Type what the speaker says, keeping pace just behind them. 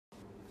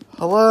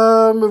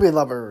Hello, movie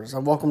lovers,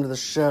 and welcome to the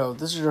show.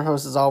 This is your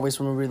host, as always,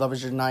 from Movie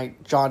Lovers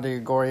Unite, John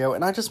DeGregorio,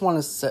 and I just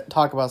want to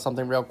talk about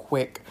something real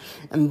quick,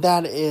 and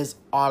that is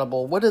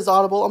Audible. What is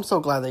Audible? I'm so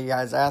glad that you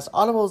guys asked.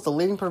 Audible is the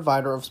leading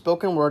provider of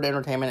spoken word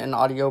entertainment and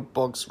audio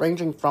books,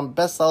 ranging from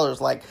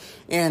bestsellers like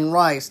Anne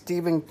Rice,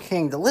 Stephen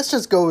King. The list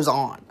just goes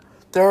on.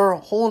 Their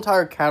whole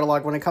entire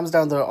catalog, when it comes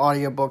down to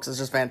audiobooks, is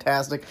just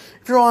fantastic.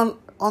 If you're on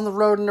the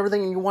road and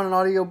everything and you want an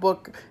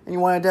audiobook and you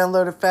want to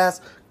download it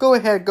fast, go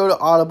ahead, go to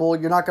Audible.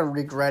 You're not going to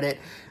regret it.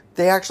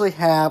 They actually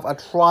have a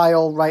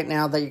trial right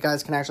now that you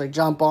guys can actually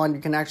jump on.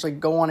 You can actually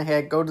go on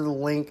ahead, go to the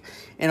link,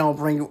 and it'll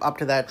bring you up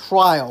to that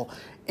trial.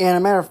 And a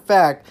matter of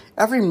fact,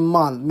 every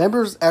month,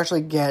 members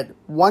actually get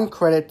 1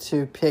 credit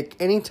to pick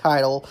any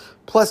title,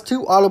 plus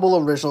 2 Audible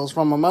originals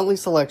from a monthly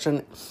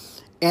selection,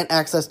 and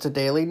access to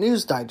daily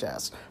news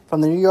digests from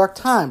the New York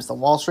Times, the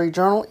Wall Street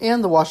Journal,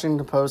 and the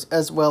Washington Post,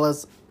 as well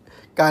as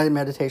guided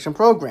meditation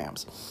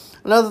programs.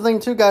 Another thing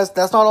too, guys,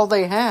 that's not all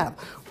they have.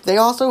 They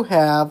also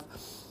have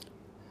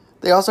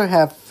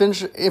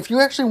if you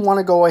actually want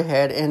to go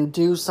ahead and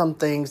do some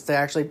things to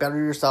actually better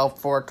yourself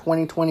for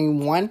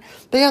 2021,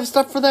 they have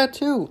stuff for that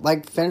too,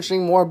 like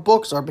finishing more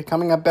books or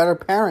becoming a better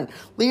parent,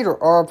 leader,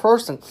 or a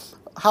person.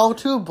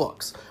 How-to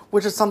books,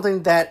 which is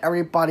something that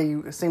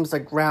everybody seems to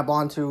grab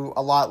onto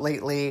a lot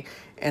lately,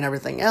 and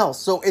everything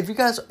else. So if you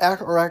guys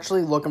are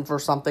actually looking for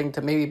something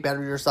to maybe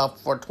better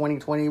yourself for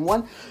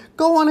 2021,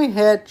 go on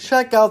ahead,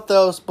 check out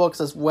those books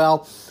as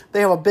well. They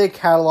have a big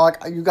catalog.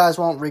 You guys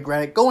won't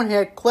regret it. Go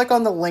ahead, click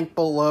on the link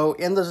below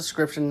in the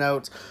description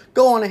notes.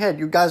 Go on ahead.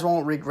 You guys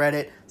won't regret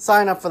it.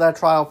 Sign up for that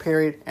trial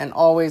period. And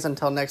always,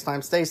 until next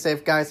time, stay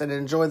safe, guys, and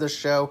enjoy the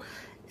show.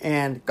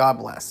 And God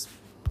bless.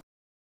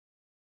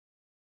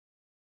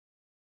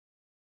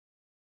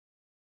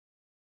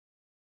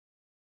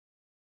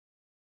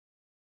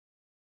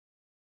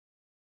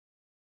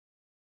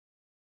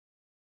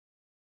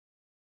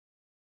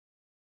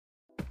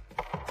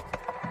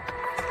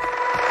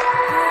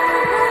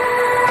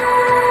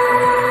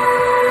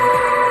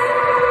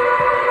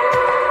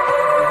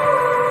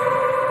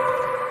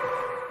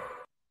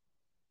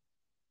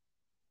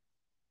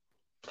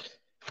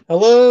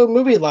 Hello,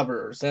 movie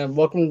lovers, and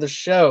welcome to the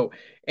show.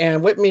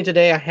 And with me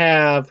today, I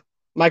have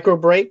Micro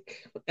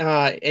Break,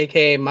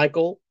 aka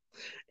Michael,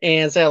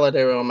 and say hello to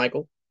everyone,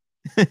 Michael.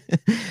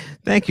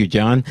 Thank you,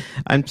 John.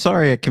 I'm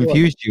sorry I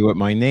confused you with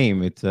my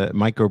name. It's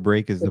Micro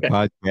Break is the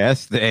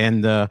podcast,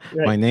 and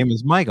my name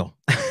is Michael.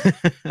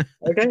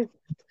 Okay.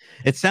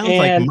 It sounds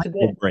like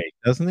Michael Break,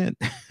 doesn't it?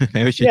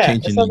 Maybe I should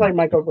change it sounds like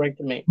Michael Break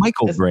to me.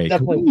 Michael Break.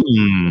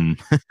 Definitely.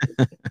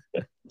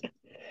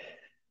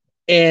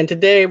 And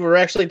today we're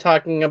actually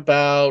talking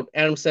about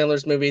Adam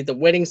Sandler's movie, The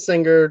Wedding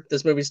Singer.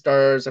 This movie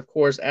stars, of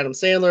course, Adam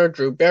Sandler,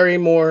 Drew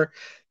Barrymore.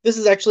 This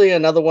is actually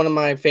another one of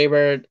my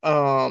favorite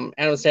Adam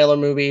Sandler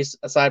movies,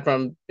 aside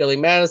from Billy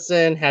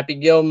Madison, Happy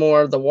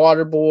Gilmore, The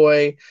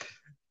Waterboy.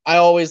 I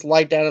always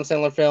liked Adam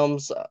Sandler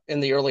films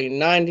in the early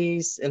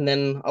 90s and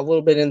then a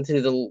little bit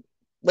into the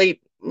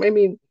late,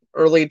 maybe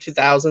early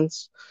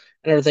 2000s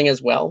and everything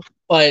as well.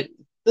 But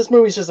this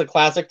movie is just a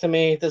classic to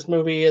me. This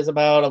movie is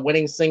about a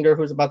wedding singer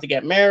who's about to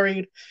get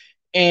married,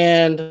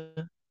 and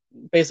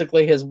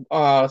basically his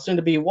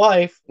soon-to-be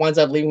wife winds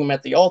up leaving him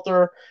at the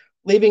altar,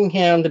 leaving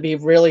him to be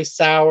really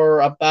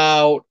sour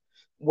about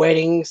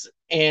weddings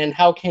and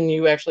how can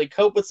you actually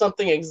cope with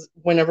something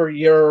whenever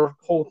your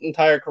whole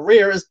entire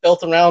career is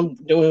built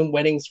around doing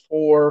weddings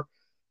for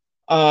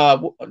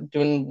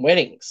doing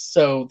weddings.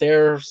 So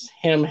there's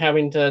him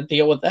having to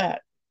deal with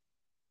that.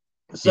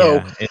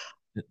 So yeah,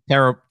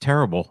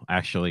 terrible,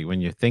 actually,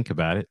 when you think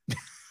about it.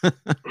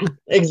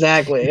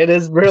 Exactly. It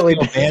is really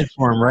bad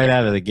for him right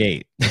out of the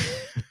gate.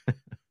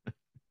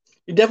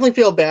 You definitely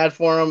feel bad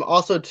for him.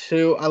 Also,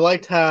 too, I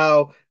liked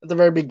how at the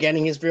very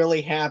beginning he's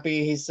really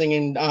happy. He's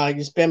singing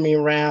You Spin Me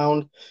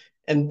Around.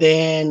 And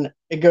then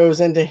it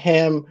goes into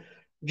him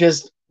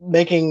just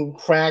making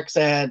cracks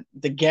at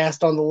the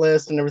guest on the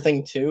list and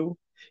everything, too.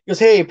 He goes,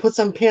 hey, put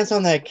some pants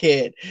on that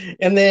kid.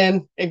 And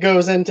then it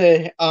goes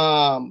into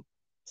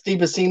Steve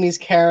Buscemi's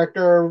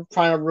character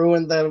trying to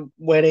ruin the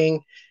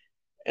wedding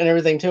and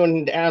everything too.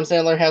 And Adam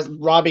Sandler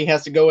Robbie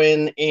has to go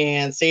in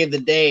and save the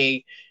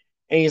day.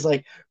 And he's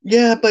like,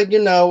 yeah, but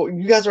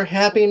you guys are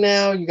happy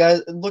now. You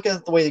guys look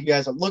at the way that you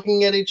guys are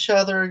looking at each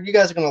other. You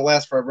guys are going to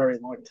last for a very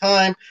long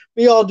time.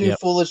 We all do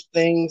foolish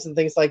things and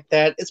things like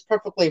that. It's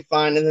perfectly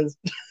fine. And then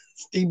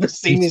Steve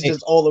Buscemi's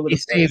just all over the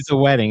place. He saved the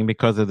wedding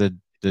because of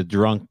the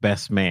drunk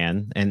best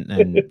man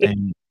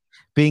and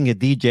being a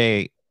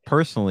DJ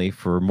personally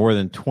for more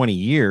than 20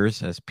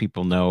 years, as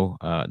people know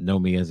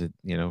me as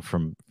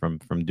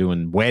from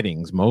doing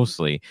weddings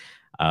mostly.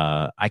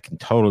 I can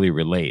totally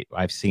relate.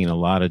 I've seen a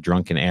lot of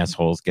drunken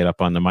assholes get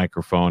up on the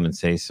microphone and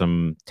say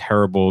some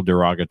terrible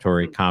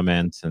derogatory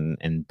comments and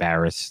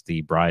embarrass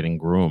the bride and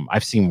groom.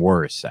 I've seen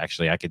worse,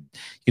 actually. You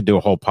could do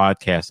a whole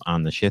podcast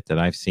on the shit that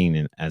I've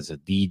seen as a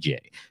DJ,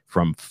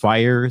 from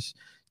fires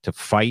to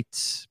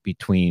fights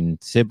between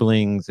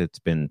siblings. It's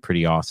been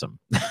pretty awesome.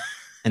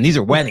 And these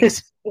are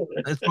weddings.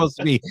 It's supposed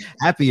to be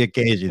happy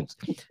occasions.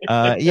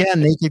 Yeah,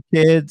 naked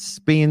kids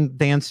being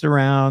danced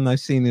around. I've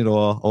seen it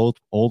all.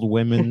 Old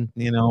women,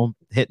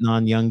 hitting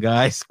on young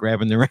guys,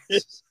 grabbing their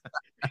wrists.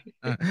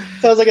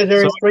 Sounds like a So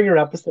Jerry Springer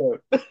episode.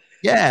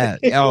 yeah.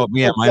 Oh,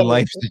 yeah. My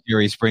life's the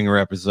Jerry Springer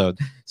episode.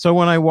 So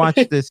when I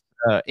watched this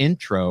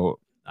intro,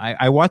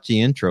 I watched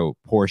the intro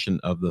portion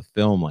of the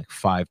film like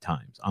 5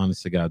 times,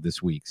 honest to God,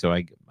 this week. So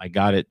I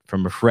got it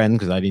from a friend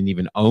because I didn't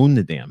even own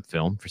the damn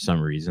film for some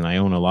reason. I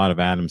own a lot of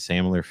Adam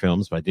Sandler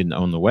films, but I didn't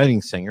own The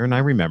Wedding Singer, and I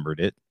remembered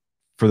it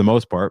for the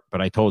most part.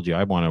 But I told you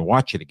I want to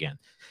watch it again.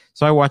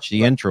 So I watched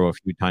the intro a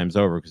few times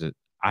over because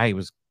I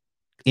was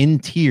in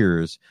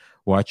tears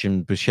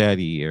watching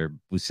Buscetti.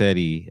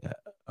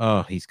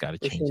 Oh, he's got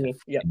to change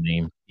that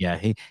name. Yeah,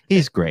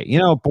 he's great.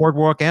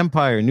 Boardwalk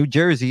Empire, New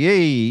Jersey.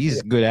 Hey, he's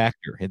a good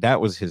actor.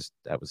 That was his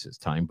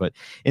time. But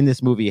in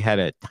this movie, he had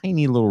a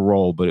tiny little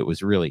role, but it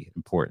was really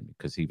important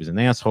because he was an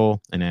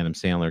asshole, and Adam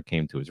Sandler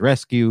came to his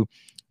rescue,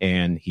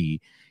 and he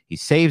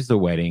saves the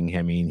wedding.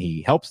 I mean,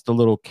 he helps the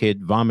little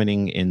kid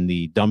vomiting in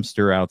the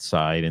dumpster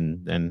outside,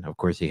 and then of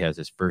course he has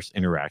his first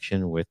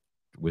interaction with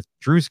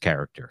Drew's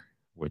character,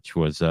 which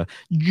was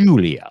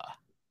Julia.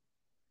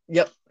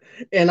 Yep.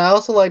 And I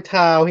also liked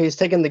how he's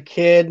taking the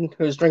kid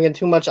who's drinking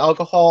too much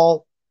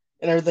alcohol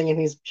and everything, and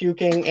he's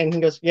puking, and he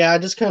goes, "Yeah, I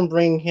just couldn't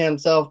bring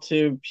himself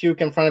to puke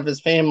in front of his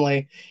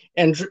family."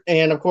 And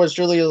of course,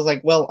 Julia was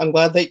like, "Well, I'm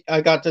glad that I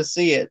got to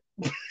see it."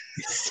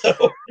 So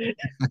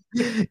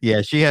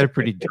yeah, she had a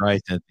pretty dry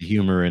sense of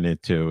humor in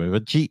it too.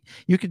 But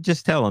you could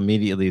just tell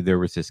immediately there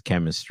was this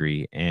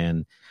chemistry,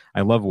 and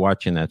I love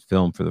watching that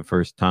film for the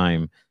first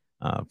time.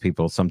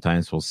 People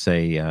sometimes will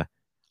say,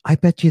 "I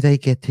bet you they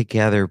get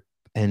together."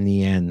 In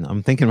the end,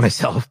 I'm thinking to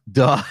myself,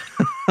 duh.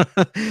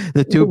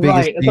 The two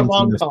biggest themes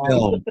in the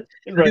film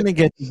are going to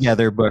get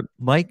together, but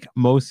like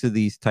most of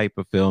these type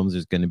of films,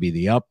 there's going to be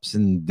the ups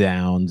and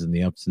downs and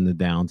the ups and the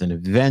downs, and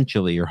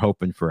eventually you're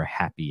hoping for a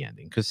happy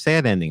ending because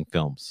sad ending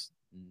films,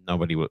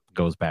 nobody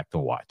goes back to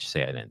watch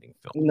sad ending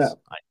films. No,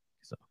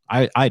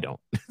 I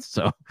don't.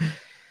 So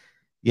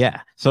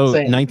yeah, so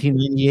Same.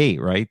 1998,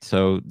 right?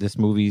 So this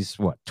movie's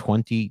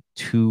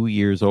 22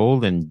 years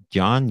old, and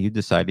John, you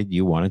decided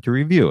you wanted to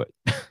review it.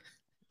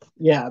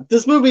 Yeah,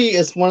 this movie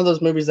is one of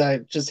those movies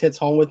that just hits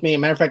home with me. As a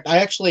matter of fact, I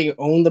actually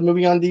own the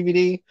movie on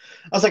DVD.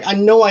 I was like, I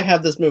know I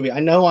have this movie. I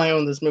know I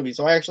own this movie.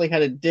 So I actually had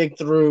to dig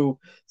through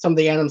some of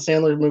the Adam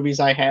Sandler movies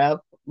I have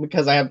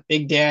because I have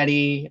Big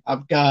Daddy,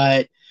 I've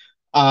got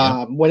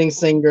Wedding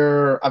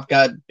Singer, I've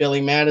got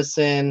Billy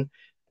Madison,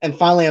 and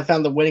finally I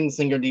found the Wedding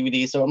Singer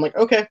DVD. So I'm like,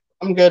 okay,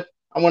 I'm good.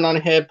 I went on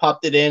ahead,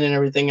 popped it in and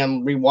everything,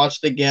 and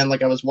rewatched it again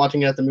like I was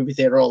watching it at the movie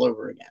theater all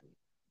over again.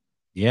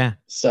 Yeah.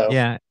 So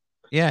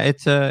yeah, it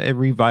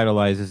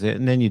revitalizes it,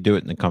 and then you do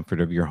it in the comfort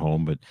of your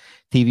home. But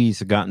TVs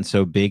have gotten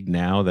so big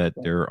now that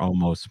they're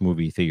almost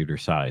movie theater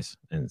size.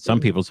 And some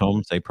people's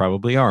homes, they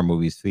probably are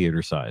movies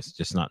theater size,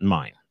 just not in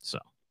mine. So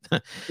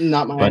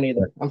not mine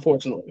either,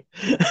 unfortunately.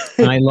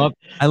 I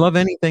love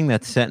anything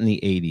that's set in the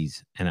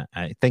 80s, and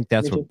I think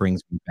that's what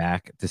brings me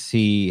back to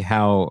see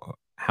how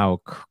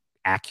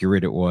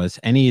accurate it was.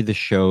 Any of the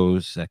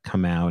shows that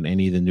come out,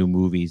 any of the new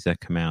movies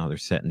that come out, are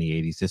set in the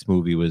 80s. This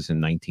movie was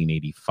in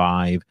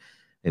 1985.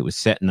 It was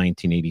set in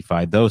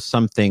 1985. Though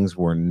some things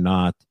were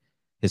not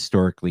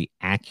historically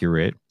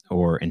accurate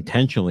or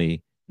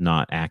intentionally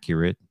not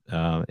accurate,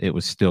 it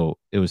was still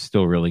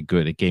really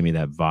good. It gave me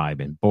that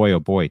vibe. And boy, oh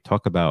boy,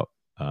 talk about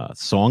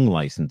song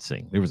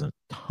licensing. There was a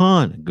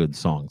ton of good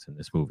songs in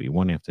this movie,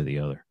 one after the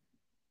other.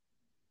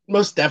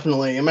 Most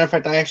definitely. As a matter of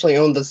fact, I actually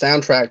own the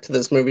soundtrack to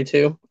this movie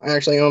too. I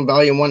actually own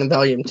Volume 1 and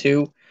Volume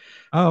 2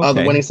 of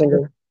The Wedding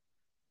Singer.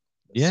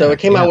 Yeah, so it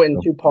came out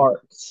in 2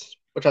 parts,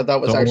 which I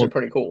thought was actually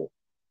pretty cool.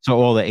 So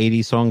all the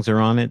 80 songs are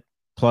on it,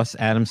 plus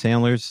Adam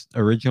Sandler's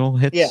original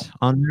hits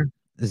on there?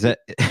 Is that?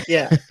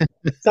 Yeah.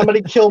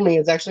 Somebody Killed Me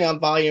is actually on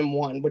Volume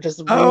 1, which is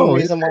the main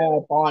reason why I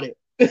bought it,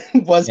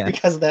 was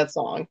because of that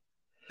song.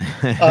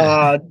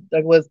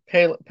 Douglas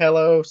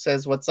Pelo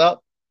says, "What's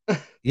up?"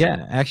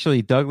 Yeah,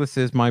 actually, Douglas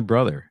is my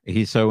brother.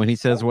 So when he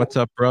says, "What's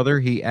up, brother?"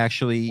 he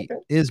actually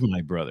is my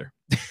brother.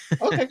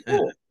 Okay,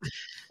 cool.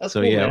 That's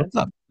so cool, yeah, man. what's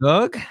up,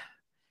 Doug?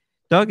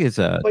 Doug is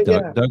Doug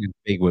is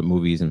big with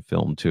movies and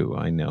film too.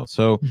 I know.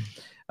 So,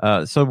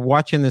 so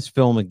watching this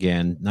film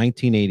again,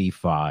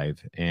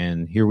 1985,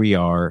 and here we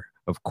are.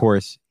 Of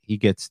course, he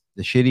gets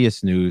the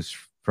shittiest news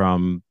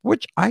from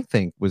which I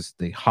think was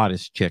the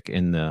hottest chick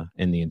in the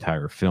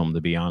entire film.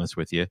 To be honest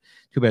with you,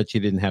 too bad she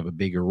didn't have a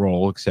bigger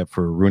role except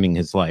for ruining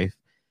his life.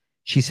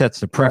 She sets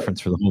the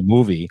preference for the whole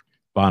movie.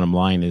 Bottom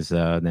line is,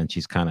 then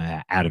she's kind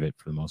of out of it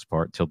for the most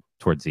part till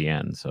towards the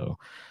end. So.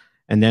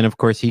 And then, of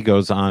course, he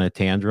goes on a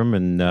tantrum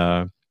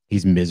and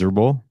he's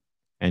miserable.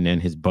 And then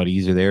his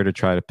buddies are there to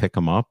try to pick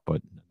him up, but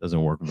it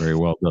doesn't work very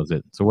well, does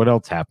it? So what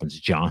else happens,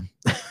 John?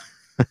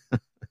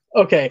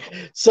 Okay.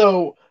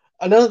 So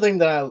another thing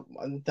that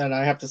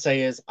I have to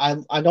say is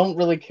I don't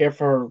really care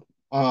for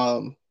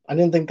I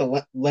didn't think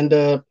the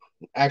Linda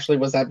actually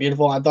was that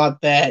beautiful. I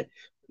thought that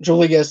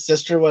Julia's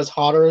sister was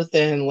hotter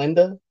than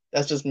Linda.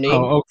 That's just me.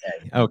 Oh,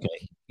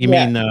 okay.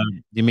 Yeah.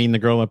 You mean the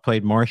girl that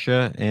played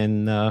Marcia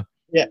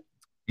Yeah.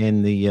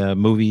 in the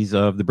movies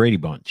of the Brady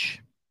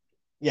Bunch?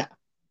 Yeah.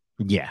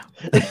 Yeah.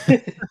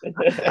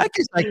 I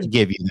guess I can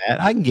give you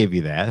that. I can give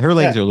you that. Her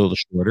legs Yeah. are a little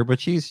shorter, but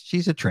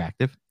she's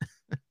attractive.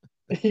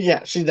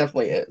 Yeah, she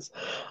definitely is.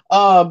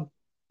 Um,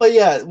 but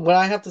yeah, what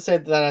I have to say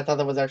that I thought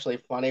that was actually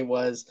funny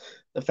was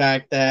the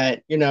fact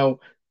that,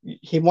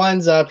 he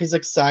winds up, he's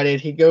excited,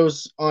 he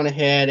goes on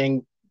ahead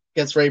and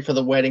gets ready for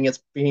the wedding.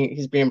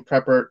 He's being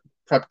prepped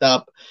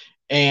up,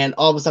 and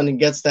all of a sudden he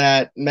gets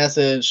that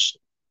message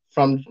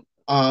from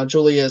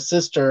Julia's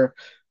sister.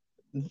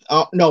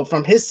 No,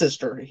 from his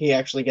sister, he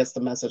actually gets the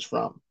message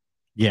from.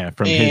 Yeah,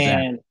 from his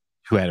act, And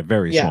who had a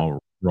very yeah, small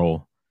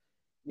role.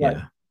 right.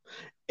 Yeah.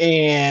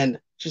 And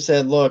she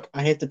said, "Look,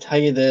 I hate to tell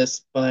you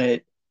this,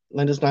 but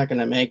Linda's not going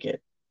to make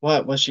it."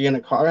 What? Was she in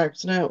a car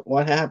accident?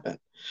 What happened?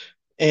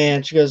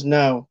 And she goes,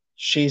 "No,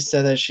 she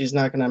said that she's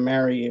not going to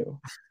marry you."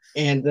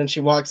 And then she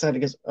walks out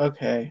and goes,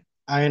 "Okay,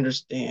 I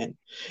understand."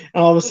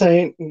 And all of a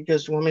sudden, he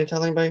goes, "Do you want me to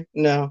tell anybody?"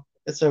 "No,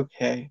 it's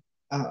okay.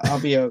 I'll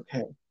be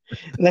okay."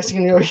 Next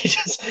thing you know, he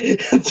just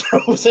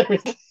throws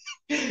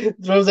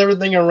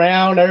everything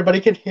around.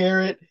 Everybody can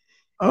hear it.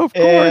 Oh, of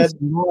course,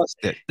 And you lost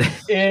it.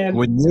 and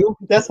Wouldn't you?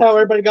 that's how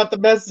everybody got the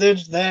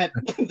message that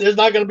there's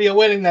not going to be a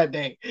wedding that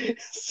day.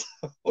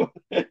 So,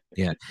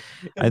 Yeah.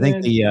 I and think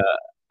then the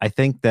I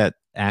think that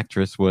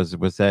actress was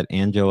that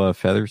Angela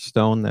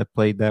Featherstone that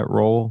played that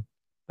role,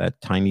 that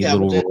tiny yeah,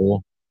 little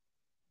role.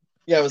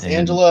 it was And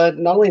Angela.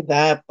 Not only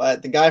that,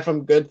 but the guy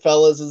from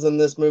Goodfellas is in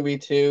this movie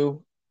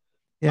too.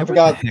 yeah, I what the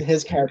forgot heck his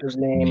is that character's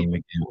name, name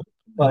again? What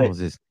the hell but is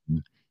his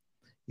name?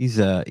 He's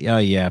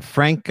yeah,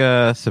 Frank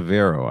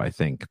Severo, I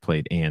think,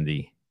 played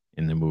Andy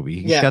in the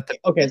movie. He's yeah. got the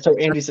Okay, so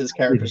Andy's his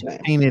character's name.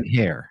 painted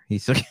hair.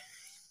 He's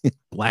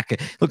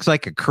black, looks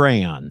like a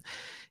crayon.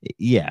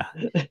 Yeah,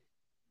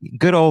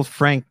 good old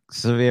Frank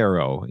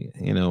Severo.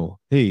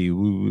 Hey,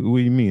 what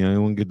do you mean? I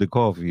don't get the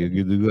coffee.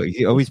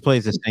 He always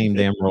plays the same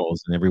damn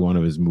roles in every one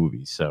of his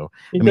movies. So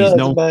He I mean, he's does,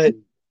 known. but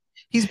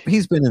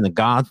He's been in The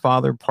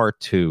Godfather Part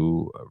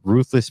Two,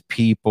 Ruthless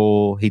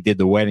People. He did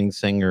The Wedding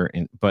Singer,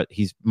 but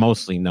he's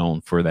mostly known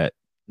for that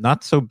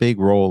not so big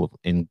role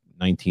in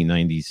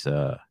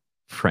 1990s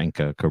Frank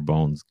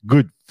Carbone's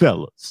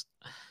Goodfellas.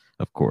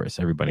 Of course,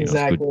 everybody knows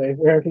Good. exactly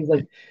where he's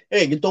like,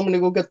 "Hey, you told me to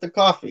go get the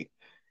coffee."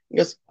 He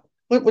goes,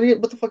 What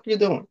the fuck are you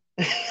doing?"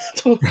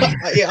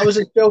 Yeah, I was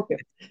just joking,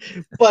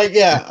 but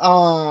yeah.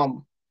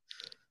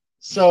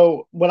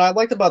 So what I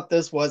liked about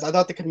this was I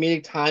thought the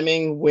comedic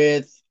timing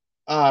with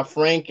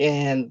Frank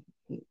and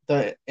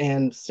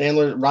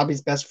Sandler,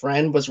 Robbie's best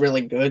friend, was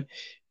really good.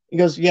 He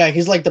goes, "Yeah,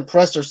 he's like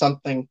depressed or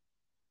something.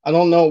 I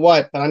don't know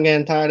what, but I'm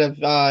getting tired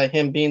of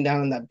him being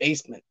down in that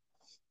basement."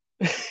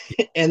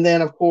 And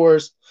then, of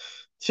course,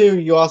 too,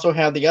 you also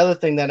have the other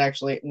thing that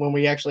actually, when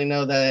we actually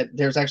know that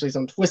there's actually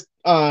some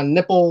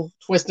nipple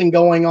twisting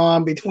going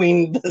on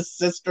between the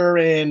sister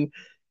and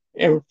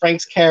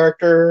Frank's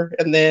character,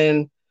 and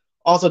then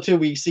also too,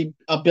 we see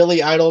a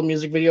Billy Idol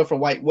music video for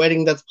White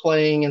Wedding that's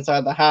playing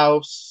inside the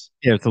house,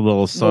 Yeah, it's a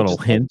little which subtle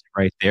is hint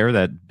right there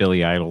that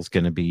Billy Idol's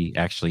going to be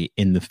actually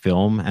in the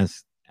film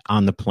as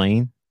on the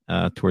plane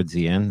towards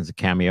the end as a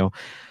cameo.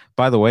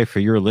 By the way, for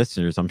your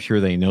listeners, I'm sure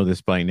they know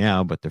this by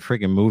now, but the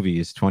friggin' movie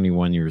is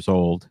 21 years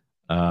old.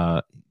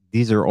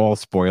 These are all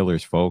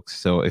spoilers, folks.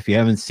 So if you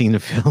haven't seen the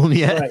film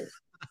yet, right.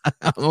 I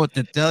don't know what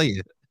to tell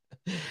you.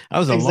 That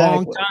was a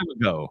long Exactly. time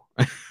ago.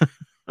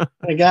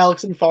 A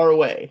galaxy far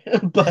away,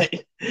 but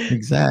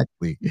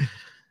Exactly.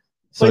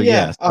 So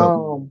yeah. yeah.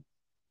 Oh,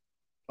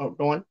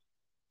 go on.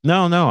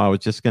 No, I was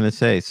just gonna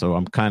say. So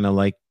I'm kind of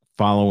like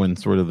following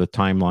sort of the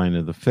timeline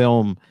of the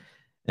film,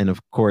 and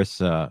of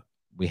course,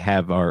 we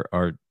have our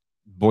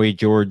Boy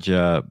George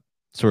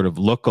sort of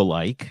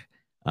look-alike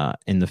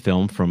in the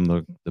film from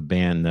the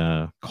band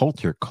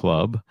Culture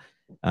Club.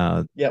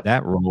 Yep.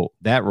 That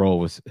role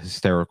was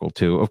hysterical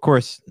too. Of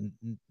course,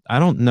 I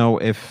don't know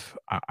if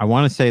I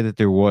want to say that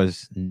there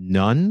was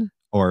none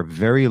or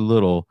very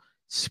little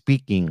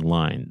speaking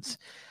lines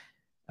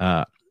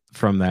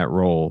from that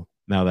role.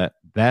 Now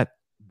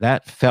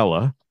that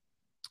fella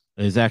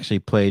is actually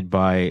played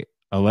by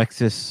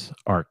Alexis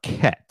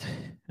Arquette.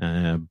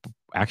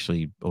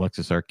 Actually,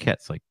 Alexis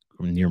Arquette's like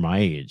near my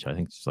age. I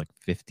think it's like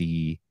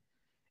 50,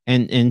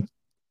 and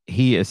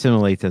he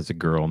assimilates as a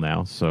girl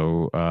now.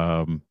 So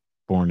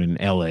born in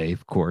L.A.,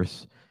 of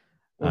course.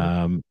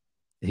 Um,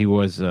 he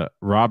was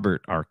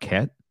Robert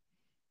Arquette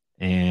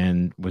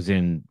and was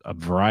in a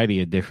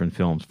variety of different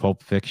films: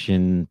 Pulp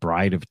Fiction,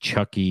 Bride of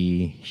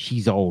Chucky,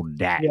 She's All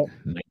That, Yep.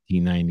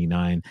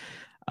 1999.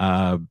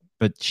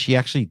 But she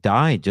actually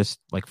died just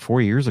like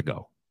 4 years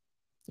ago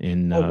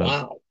in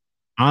Wow.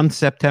 on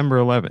September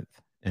 11th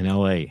in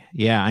LA.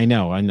 Yeah, I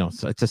know.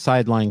 So it's a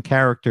sideline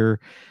character.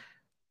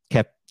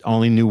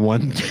 Only knew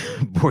one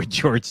Boy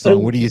George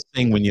song. What do you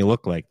sing when you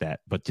look like that?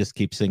 But just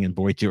keep singing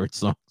Boy George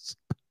songs.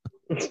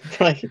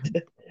 Right.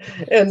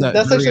 And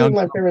that's actually one of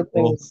my favorite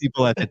things.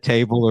 People at the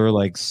table are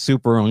like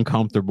super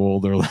uncomfortable.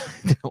 They're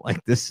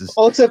like this is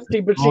all except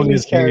Steve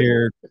Buscemi's character.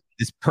 weird.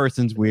 This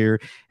person's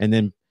weird. And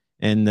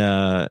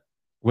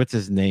what's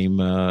his name?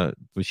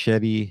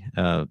 Buschetti,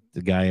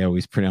 the guy I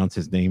always pronounce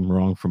his name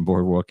wrong from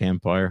Boardwalk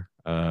Empire.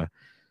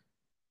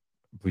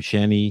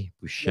 Buscemi,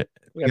 Yeah,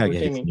 we yeah, gotta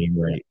get his Buscemi. name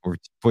Yeah. right. We're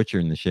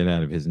butchering the shit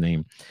out of his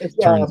name. It's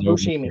Turns over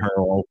to Buscemi.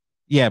 her.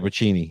 Yeah,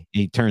 Buccini.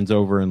 He turns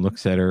over and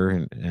looks at her,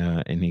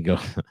 and he goes,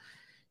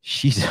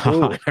 "She's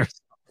Ooh. hot."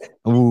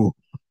 Ooh,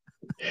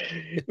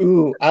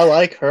 Ooh, I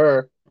like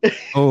her.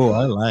 oh,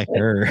 I like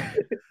her.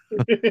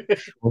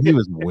 Well, he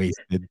was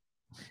wasted.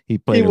 He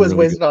He played a was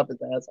really good. wasted off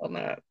his ass on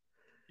that.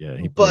 Yeah,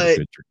 he played a But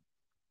good.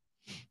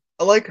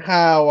 I like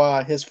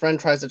how his friend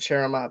tries to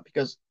cheer him up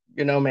because,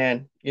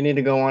 man, you need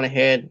to go on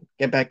ahead,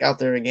 get back out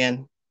there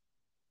again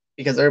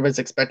because everybody's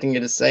expecting you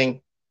to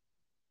sing.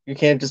 You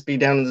can't just be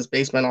down in this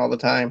basement all the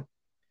time.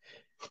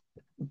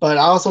 But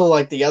I also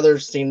like the other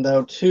scene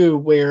though too,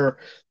 where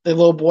the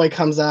little boy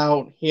comes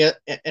out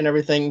and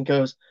everything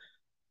goes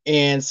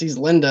and sees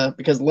Linda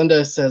because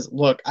Linda says,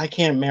 "Look, I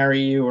can't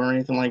marry you or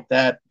anything like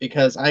that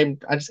because I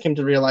just came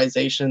to the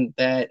realization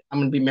that I'm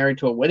going to be married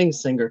to a wedding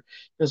singer."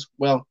 Because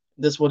well,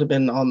 this would have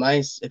been all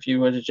nice if you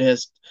would have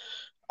just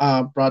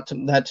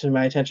that to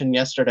my attention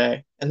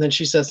yesterday. And then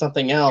she says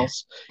something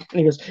else, and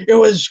he goes,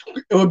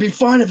 it would be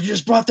fine if you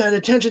just brought that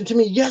attention to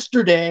me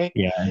yesterday."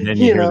 Yeah, and then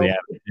you You hear the know,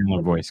 Adam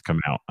Sandler voice come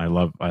out. I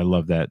love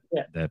that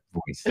yeah, that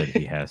voice that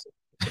he has.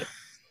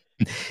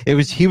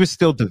 He was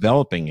still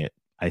developing it,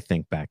 I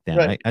think, back then.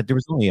 right. There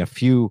was only a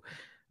few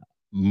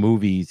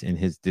movies in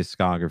his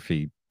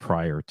discography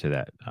prior to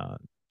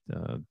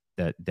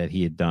that that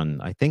he had done.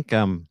 I think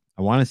I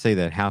want to say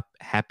that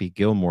Happy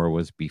Gilmore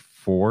was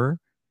before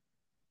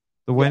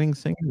The Yeah, Wedding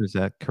Singer. Is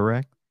that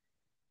correct?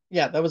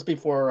 yeah, that was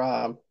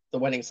before the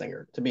wedding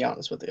singer. To be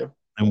honest with you.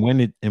 And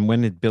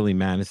when did Billy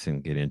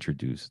Madison get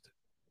introduced?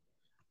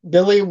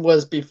 Billy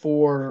was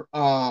before.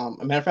 A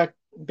matter of fact,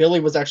 Billy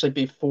was actually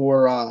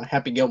before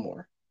Happy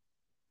Gilmore.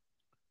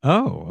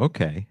 Oh,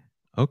 okay,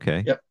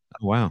 okay. Yep,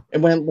 Oh, wow.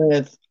 it went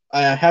with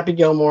Happy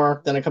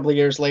Gilmore. Then a couple of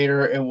years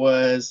later, it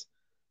was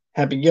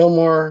Happy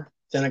Gilmore.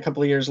 Then a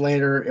couple of years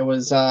later, it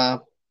was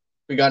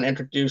we got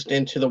introduced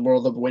into the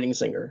world of Wedding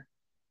Singer.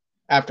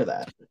 After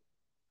that,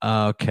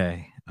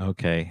 Okay.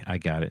 Okay. I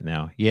got it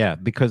now. Yeah,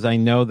 because I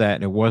know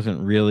that it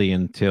wasn't really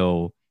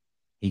until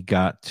he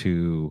got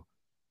to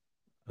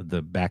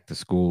the Back to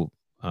School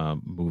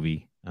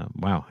movie.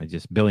 Wow. I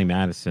just Billy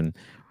Madison's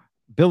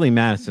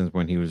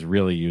when he was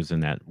really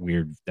using that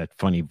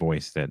funny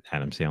voice that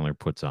Adam Sandler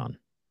puts on.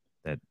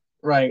 That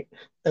right?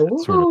 And that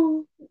sort of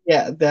woohoo!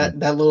 Yeah, yeah.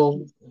 that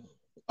little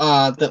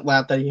that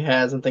laugh that he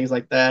has and things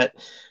like that.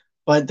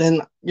 But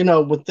then,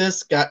 with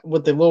this guy,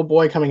 with the little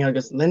boy coming out, he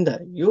goes, "Linda,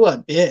 you a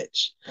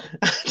bitch."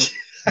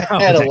 I Oh,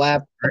 had a that's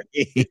laugh.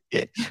 great.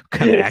 What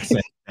kind of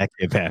accent that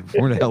kid have?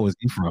 Where the hell was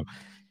he from?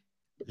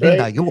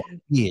 Linda, Right? you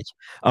a bitch.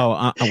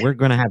 Oh, we're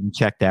gonna have him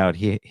checked out.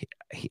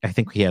 I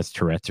think he has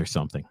Tourette's or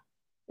something.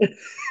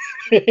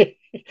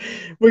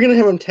 We're gonna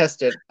have him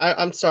tested. I'm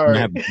I'm gonna sorry.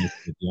 have him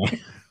tested, yeah.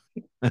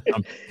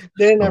 I'm,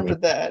 Then I'm after just,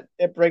 that,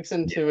 it breaks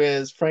yeah. into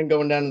his friend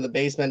going down to the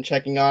basement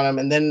checking on him,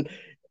 and then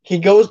he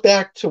goes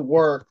back to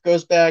work,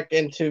 goes back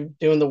into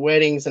doing the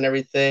weddings and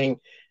everything,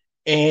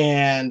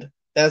 and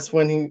that's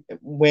when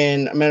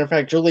a matter of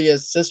fact,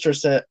 Julia's sister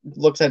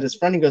looks at his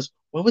friend and goes,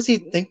 "What was he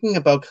thinking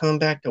about coming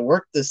back to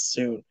work this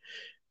soon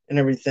and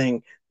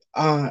everything?"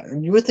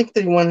 You would think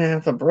that he wanted to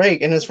have a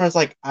break, and his friend's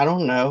like, "I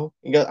don't know."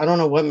 He goes, "I don't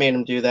know what made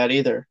him do that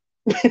either."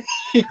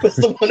 He was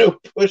the one who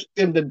pushed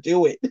him to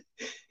do it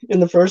in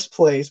the first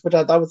place, which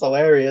I thought was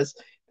hilarious.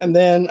 And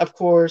then, of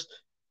course,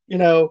 he's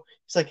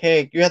like,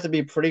 "Hey, you have to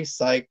be pretty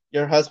psyched.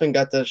 Your husband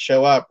got to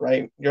show up,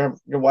 right? Your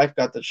wife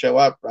got to show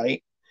up,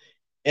 right?"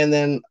 And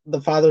then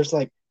the father's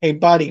like, "Hey,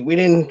 buddy, we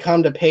didn't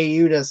come to pay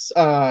you to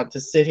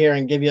sit here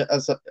and give you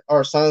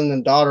our son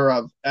and daughter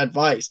of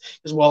advice."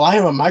 Because well, I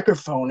have a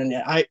microphone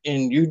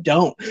and you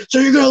don't, so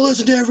you're gonna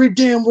listen to every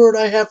damn word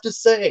I have to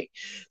say.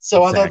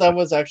 So I thought that Exactly.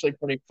 was actually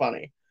pretty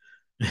funny.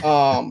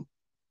 Um,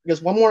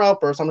 because one more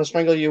outburst, I'm gonna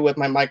strangle you with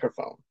my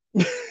microphone.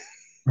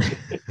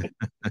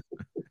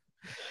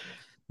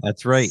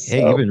 That's right.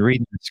 Hey, you've So been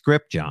reading the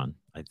script, John,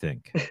 I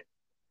think.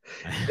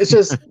 it's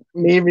just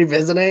me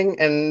revisiting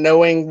and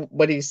knowing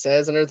what he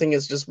says and everything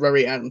is just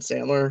very Adam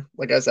Sandler.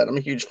 Like I said, I'm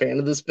a huge fan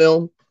of this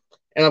film.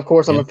 And of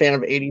course, I'm Yeah. a fan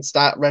of 80s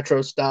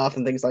retro stuff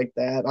and things like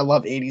that. I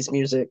love 80s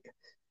music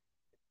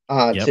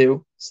Yep.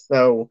 too.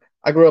 So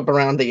I grew up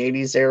around the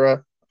 80s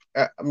era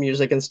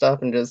music and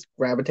stuff and just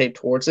gravitate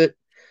towards it.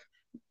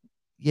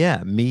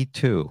 Yeah, me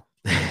too.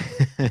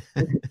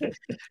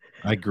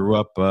 I grew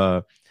up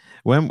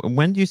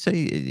when do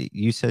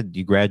you said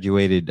you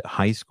graduated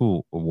high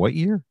school what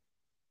year?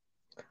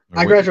 Or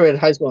I what year? graduated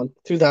high school in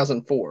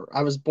 2004.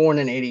 I was born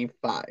in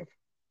 85.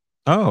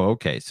 Oh,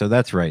 okay. So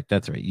that's right.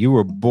 That's right. You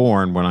were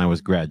born when I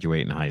was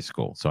graduating high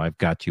school. So I've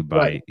got you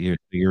Right, by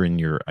you're in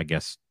your I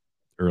guess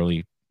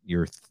early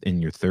you're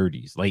in your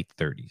 30s, late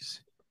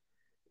 30s.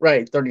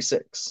 right,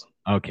 36.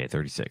 Okay,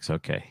 36.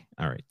 Okay.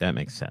 All right. That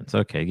makes sense.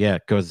 Okay. Yeah,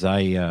 cuz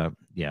I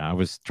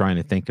was trying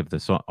to think of the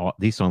song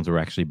these songs were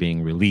actually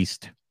being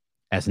released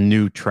as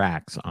new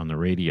tracks on the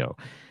radio.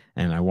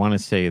 And I want to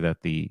say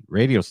that the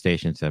radio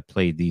stations that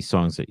played these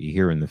songs that you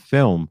hear in the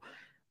film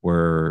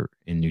were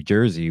in New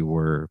Jersey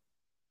were,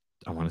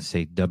 I want to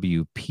say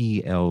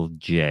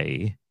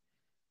WPLJ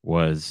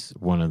was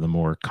one of the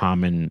more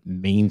common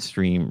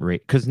mainstream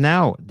because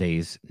now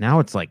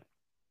it's like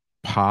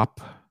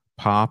pop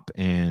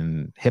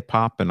and hip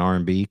hop and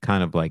R&B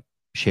kind of like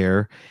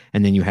share,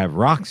 and then you have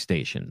rock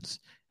stations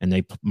and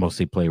they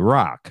mostly play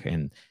rock,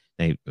 and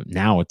they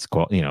now it's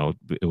called,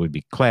 it would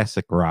be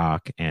classic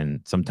rock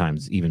and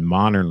sometimes even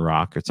modern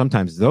rock, or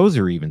sometimes those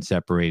are even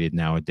separated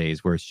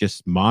nowadays where it's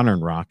just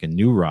modern rock and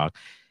new rock,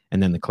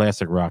 and then the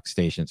classic rock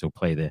stations will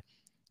play the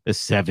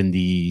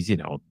 70s,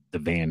 the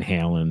Van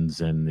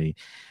Halens and the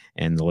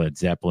Led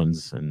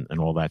Zeppelins and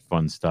all that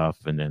fun stuff,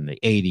 and then the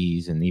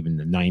 80s and even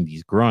the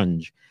 90s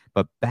grunge.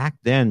 But back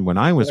then, when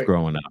I was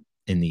growing up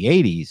in the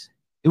 80s,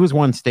 it was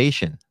one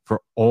station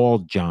for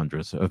all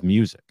genres of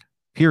music,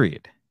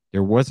 period.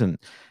 There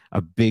wasn't a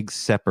big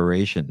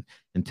separation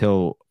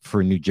until,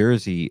 for New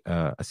Jersey,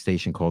 a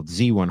station called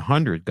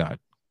Z100 got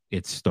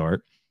its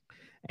start.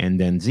 And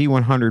then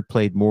Z100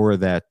 played more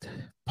of that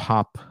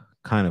pop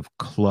kind of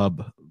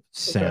club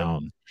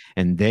sound.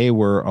 And they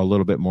were a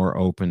little bit more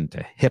open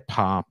to hip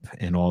hop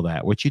and all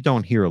that, which you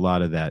don't hear a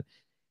lot of that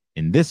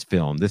in this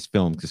film. This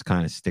film just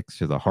kind of sticks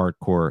to the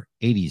hardcore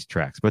 80s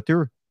tracks. But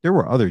there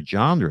were other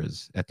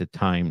genres at the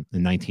time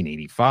in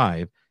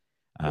 1985.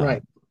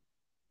 Right.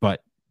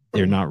 But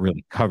they're not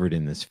really covered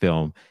in this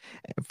film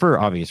for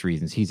obvious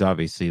reasons. He's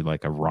obviously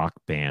like a rock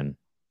band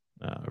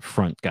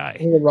front guy.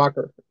 He's a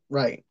rocker.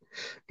 Right.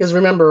 Because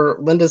remember,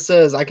 Linda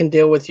says, I can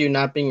deal with you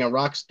not being a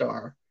rock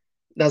star.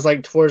 That's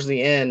like towards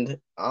the end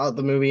of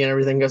the movie, and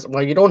everything goes,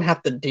 well, you don't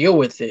have to deal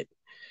with it.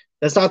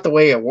 That's not the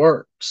way it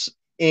works.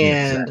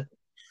 And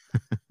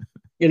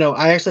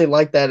I actually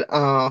like that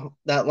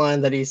that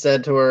line that he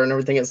said to her and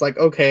everything. It's like,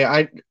 okay,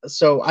 I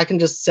can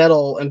just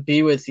settle and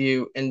be with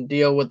you and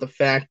deal with the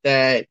fact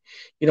that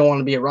you don't want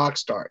to be a rock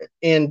star.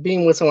 And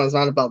being with someone is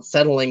not about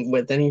settling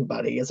with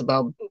anybody. It's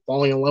about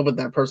falling in love with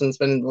that person,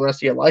 spending the rest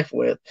of your life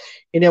with.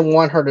 He didn't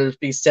want her to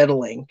be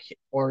settling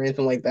or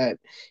anything like that.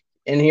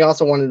 And he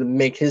also wanted to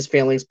make his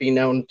feelings be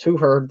known to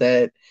her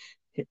that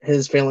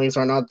his feelings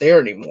are not there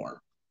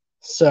anymore.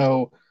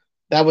 So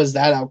that was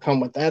that outcome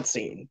with that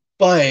scene.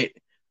 But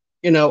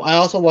I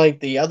also like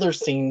the other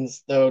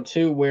scenes though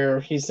too, where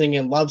he's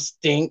singing "Love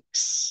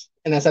Stinks,"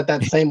 and that's at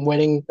that same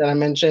wedding that I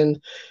mentioned.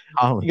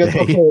 Holiday. He goes,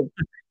 okay.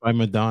 By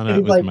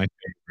Madonna was my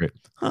favorite.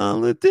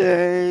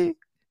 Holiday,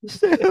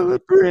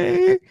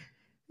 celebrate.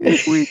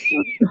 If we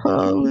took a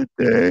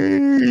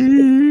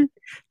holiday,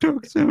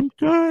 took some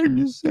time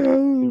to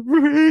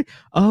celebrate.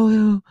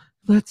 Oh,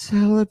 let's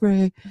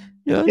celebrate.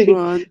 Just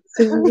one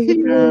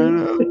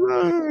celebrate.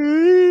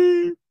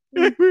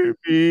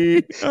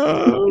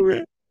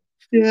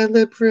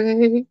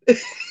 Celebrate.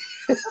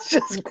 It's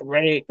just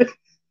great. You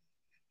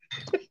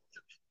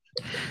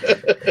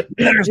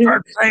better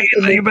start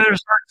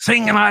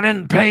singing. I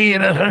didn't pay you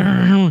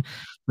to.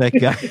 That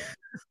guy.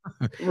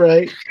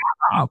 Right.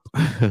 Stop.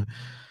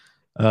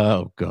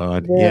 Oh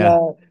God. Then, yeah.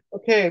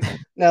 Okay.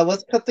 Now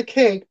let's cut the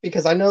cake,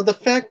 because I know the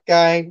fat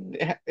guy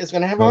is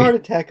going to have a heart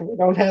attack if we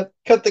don't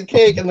cut the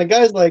cake. And the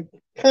guy's like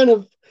kind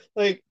of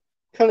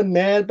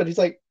mad, but he's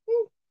like,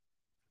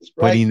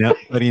 right.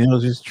 But he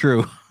knows it's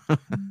true.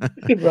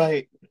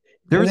 Right.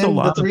 There's a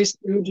lot the Three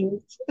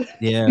Stooges.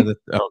 Yeah.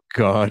 Oh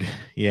God.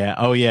 Yeah.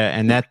 Oh yeah.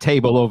 And that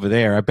table over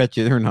there, I bet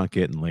you they're not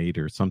getting laid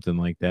or something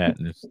like that.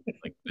 And it's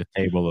like the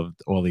table of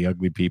all the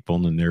ugly people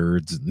and the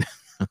nerds.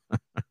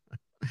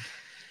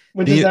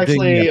 Which is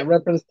actually a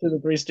reference to the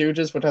Three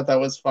Stooges, which I thought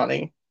was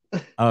funny.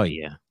 Oh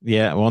yeah.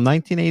 Yeah. Well,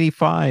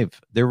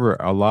 1985, there were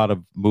a lot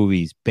of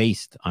movies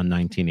based on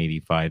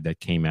 1985 that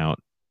came out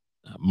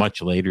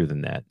much later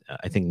than that.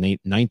 I think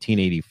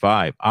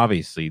 1985,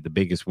 obviously the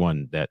biggest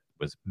one that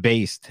was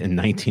based in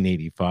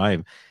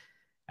 1985,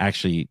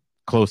 actually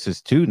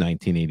closest to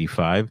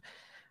 1985,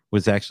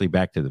 was actually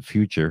Back to the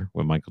Future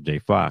with Michael J.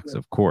 Fox,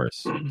 of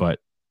course. But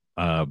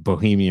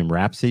Bohemian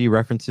Rhapsody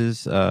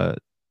references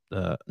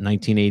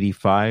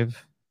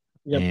 1985.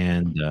 Yep.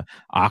 And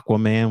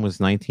Aquaman was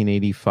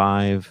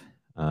 1985.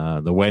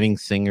 The Wedding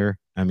Singer.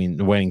 I mean,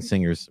 The Wedding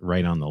Singer's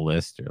right on the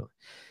list.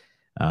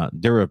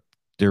 There were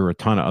a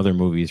ton of other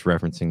movies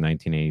referencing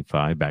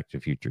 1985. Back to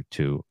the Future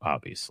 2,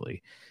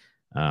 obviously.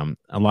 A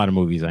lot of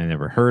movies I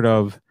never heard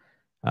of.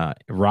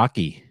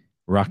 Rocky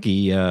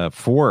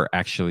 4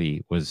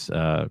 actually was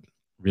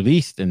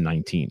released in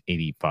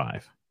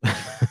 1985.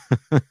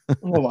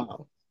 Oh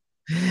wow.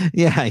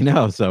 Yeah, I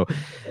know. So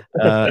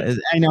I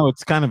know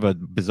it's kind of a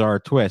bizarre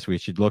twist. We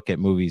should look at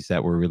movies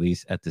that were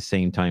released at the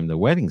same time The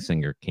Wedding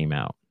Singer came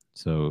out.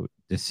 So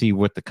to see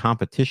what the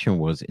competition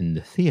was in the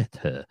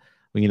theater.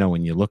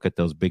 When you look at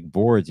those big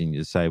boards and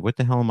you decide, what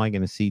the hell am I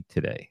going to see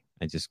today?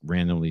 I just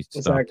randomly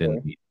stopped in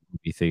the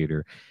movie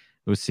theater.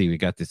 Let's see. We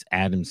got this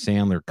Adam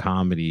Sandler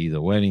comedy, The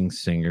Wedding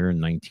Singer,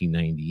 in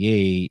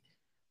 1998.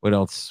 What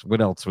else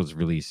was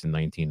released in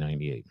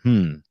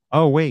 1998?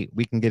 Oh, wait.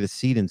 We can get a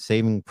seat in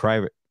Saving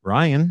Private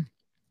Ryan.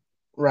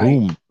 Right.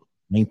 Boom.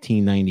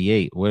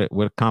 1998.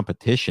 What a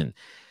competition.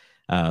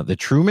 The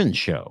Truman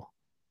Show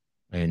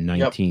in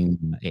Yep.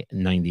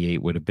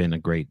 1998 would have been a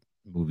great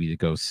movie to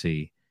go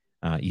see.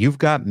 You've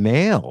Got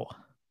Mail.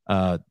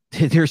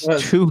 There's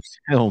Was two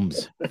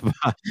films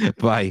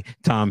by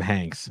Tom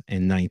Hanks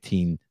in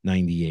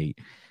 1998.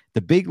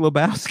 The Big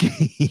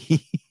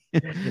Lebowski.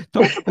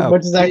 Talk about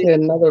which is actually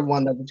another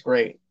one that was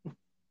great.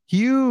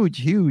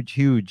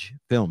 huge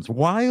films.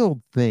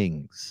 Wild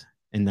Things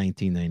in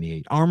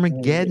 1998.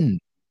 Armageddon.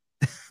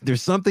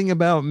 There's Something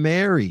About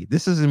Mary.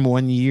 This is in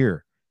 1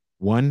 year.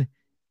 1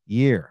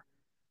 year.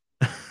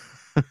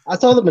 I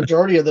saw the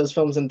majority of those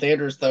films in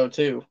theaters, though,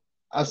 too.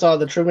 I saw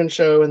The Truman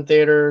Show in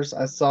theaters.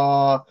 I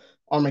saw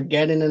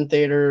Armageddon in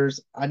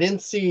theaters. I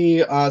didn't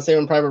see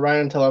Saving Private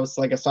Ryan until I was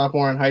like a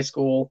sophomore in high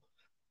school.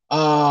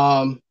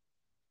 Um,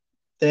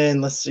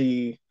 then let's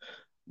see,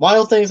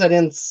 Wild Things I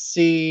didn't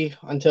see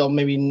until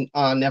maybe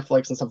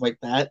Netflix and stuff like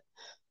that.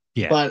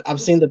 Yeah. But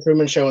I've seen The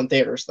Truman Show in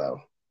theaters,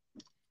 though.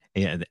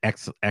 Yeah,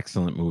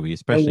 excellent movie,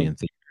 especially And in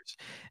theaters.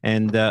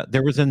 And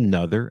there was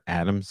another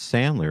Adam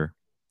Sandler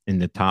in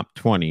the top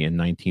 20 in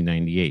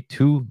 1998.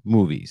 Two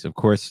movies, of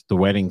course, The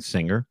Wedding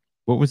Singer.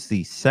 What was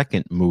the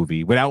second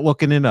movie? Without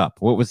looking it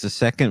up, what was the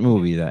second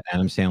movie that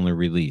Adam Sandler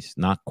released?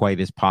 Not quite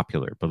as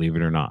popular, believe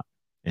it or not,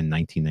 in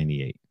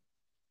 1998.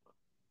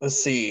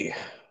 let's see,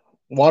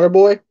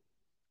 Waterboy.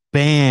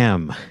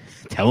 Bam!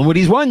 Tell him what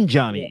he's won,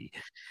 Johnny.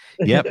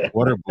 Yep,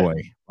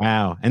 Waterboy.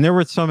 Wow. And there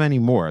were so many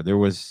more. There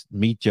was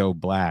Meet Joe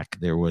Black.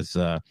 There was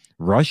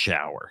Rush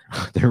Hour,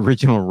 the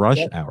original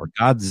Rush Hour,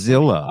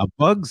 Godzilla, A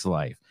Bug's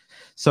Life.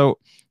 So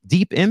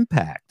Deep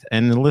Impact,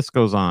 and the list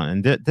goes on.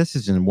 And this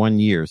is in 1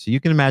 year. So you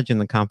can imagine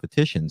the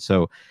competition.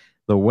 So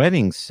The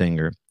Wedding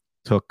Singer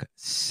took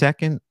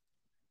second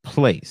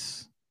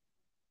place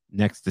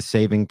next to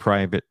Saving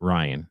Private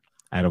Ryan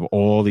out of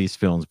all these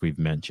films we've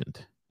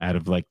mentioned, out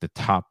of like the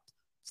top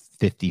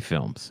 50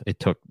 films. It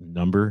took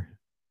number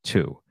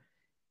 2.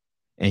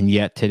 And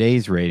yet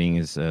today's rating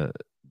is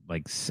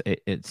like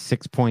it's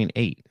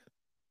 6.8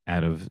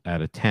 out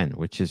of 10,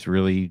 which is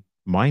really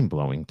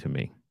mind-blowing to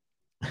me.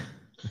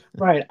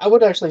 Right. I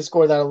would actually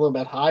score that a little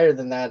bit higher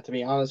than that, to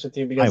be honest with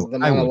you, because of the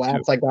amount of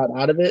laughs I got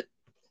out of it.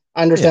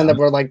 I understand that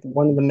we're like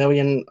one of the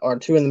million or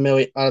two in the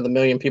million out of the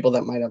million people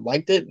that might have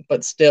liked it,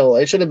 but still,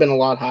 it should have been a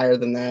lot higher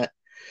than that.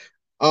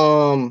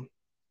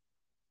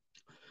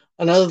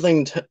 Another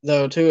thing,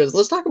 though, too, is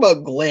let's talk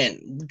about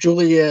Glenn,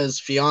 Julia's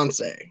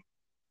fiance,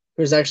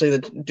 who's actually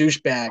the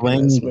douchebag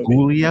in this movie.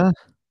 Julia?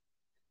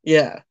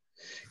 Yeah.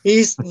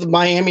 He's the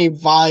Miami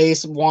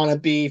Vice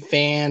wannabe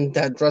fan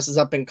that dresses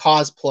up in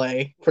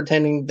cosplay,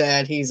 pretending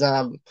that he's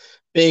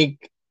big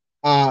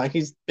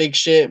big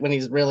shit when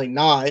he's really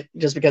not,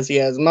 just because he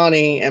has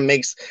money, and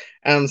makes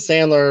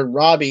Sandler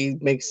Robbie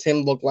makes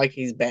him look like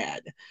he's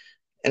bad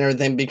and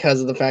everything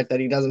because of the fact that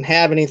he doesn't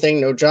have anything,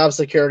 no job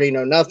security,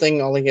 no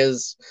nothing. All he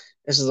is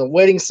just a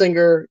wedding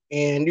singer,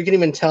 and you can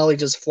even tell he's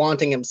just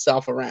flaunting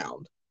himself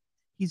around.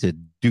 He's a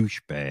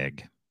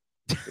douchebag.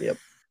 Yep.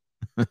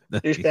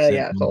 Douchebag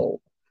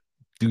asshole.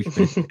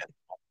 Douchebag.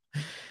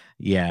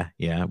 Yeah.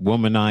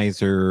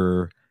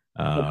 Womanizer,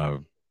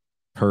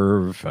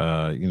 perv,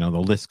 the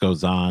list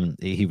goes on.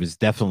 He was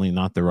definitely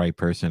not the right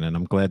person, and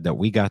I'm glad that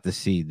we got to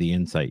see the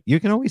insight. You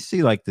can always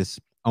see like this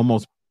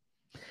almost,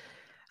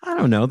 I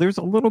don't know, there's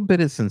a little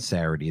bit of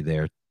sincerity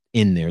there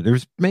in there.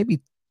 There's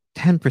maybe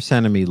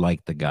 10% of me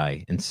liked the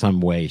guy in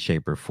some way,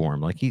 shape, or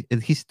form. Like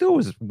he still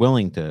was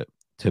willing to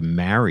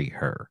marry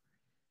her.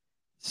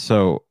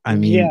 So I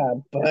mean, yeah,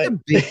 but that's a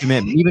big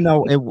commitment, even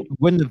though it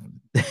wouldn't have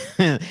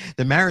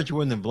the marriage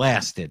wouldn't have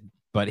lasted,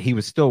 but he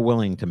was still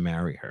willing to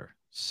marry her.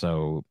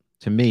 So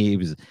to me, it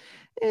was,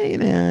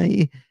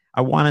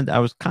 I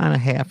was kind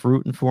of half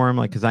rooting for him,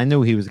 like, because I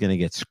knew he was going to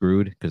get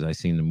screwed because I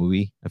seen the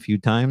movie a few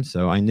times,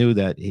 so I knew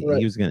that he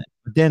was going to.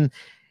 But then,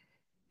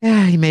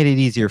 he made it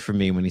easier for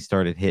me when he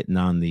started hitting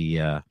on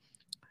the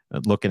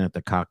looking at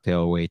the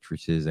cocktail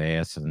waitress's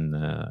ass and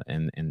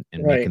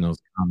making those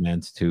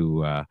comments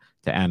to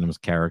Adam's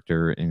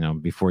character.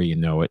 Before you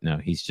know it, now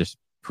he's just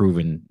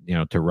proven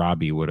to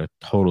Robbie what a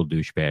total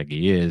douchebag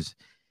he is,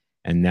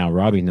 and now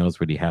Robbie knows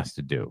what he has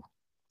to do.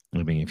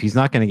 I mean, if he's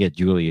not going to get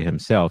Julia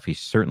himself, he's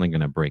certainly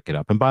going to break it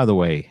up. And by the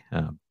way,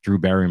 Drew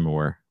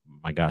Barrymore,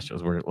 my gosh,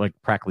 we're like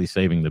practically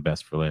saving the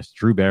best for last.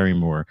 Drew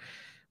Barrymore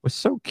was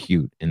so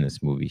cute in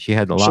this movie. She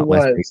had a lot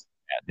less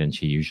than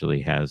she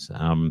usually has.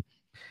 And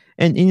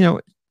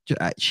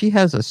she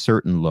has a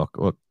certain look.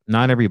 Look,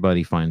 not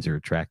everybody finds her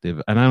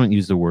attractive, and I don't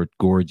use the word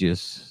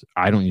gorgeous.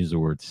 I don't use the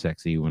word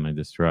sexy when I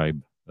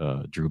describe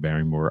Drew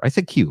Barrymore. I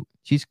said cute.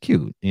 She's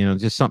cute.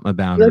 Just something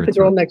about her. Like the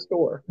girl next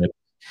door.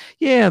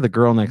 Yeah, the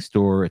girl next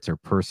door. It's her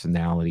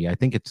personality. I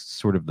think it's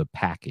sort of the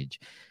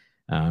package.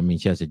 I mean,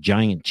 she has a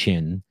giant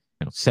chin,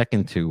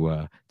 second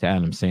to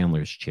Adam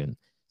Sandler's chin.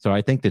 So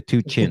I think the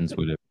two chins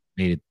would have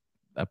made it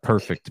a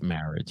perfect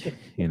marriage.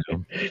 Two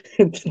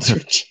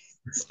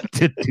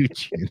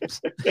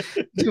chins,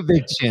 two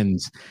big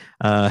chins.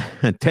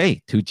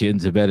 Hey, two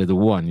chins are better than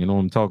one. You know what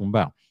I'm talking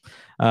about.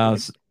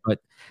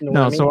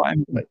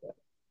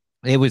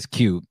 It was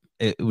cute.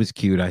 It was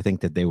cute. I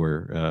think that they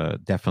were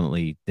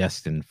definitely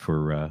destined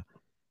for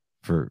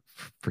for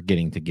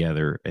getting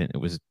together, and it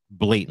was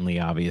blatantly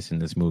obvious in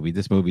this movie.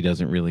 This movie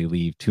doesn't really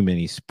leave too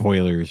many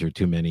spoilers or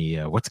too many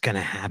what's going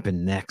to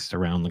happen next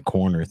around the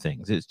corner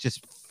things. It's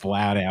just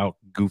flat out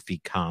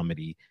goofy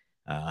comedy,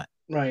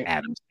 Right.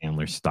 Adam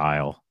Sandler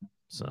style.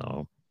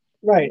 So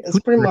Right. It's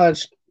pretty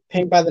much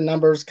paint by the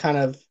numbers kind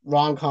of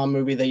rom-com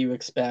movie that you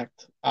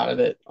expect out of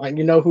it. Like,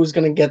 you know who's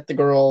going to get the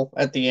girl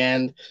at the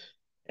end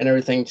and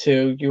everything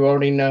too. You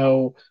already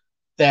know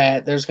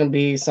that there's going to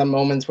be some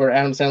moments where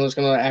Adam Sandler's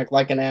going to act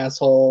like an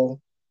asshole.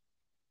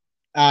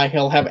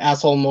 He'll have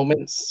asshole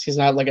moments. He's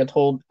not like a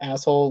total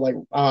asshole like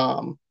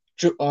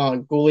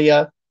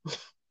Gulia.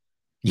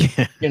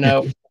 Yeah, you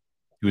know,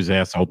 he was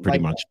asshole pretty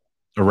like, much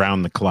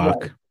around the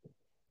clock. Right.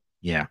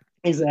 Yeah,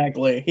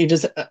 exactly. He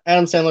just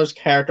Adam Sandler's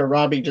character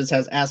Robbie just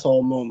has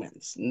asshole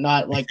moments,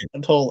 not like a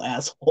total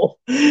asshole.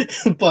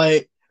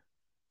 But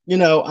you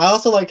know, I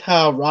also like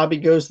how Robbie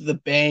goes to the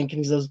bank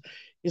and he says,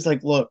 he's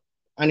like, "Look,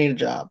 I need a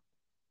job."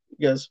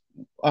 He goes,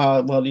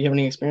 "Well, do you have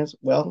any experience?"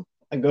 "Well,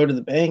 I go to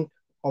the bank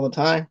all the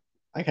time.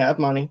 I have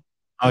money."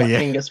 Oh yeah.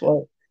 And guess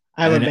what?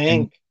 I have a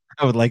bank.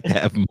 I would like to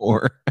have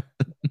more.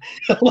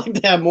 I'd like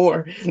to have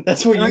more.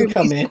 That's where you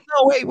come in.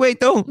 No, wait,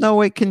 don't. No,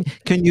 wait. Can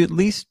you at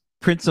least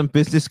print some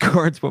business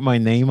cards with my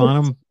name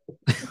on them?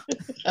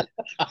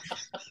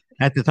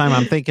 At the time,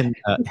 I'm thinking,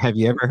 have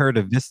you ever heard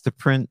of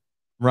Vistaprint,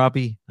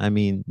 Robbie? I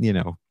mean, you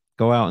know,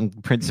 go out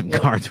and print some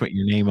cards with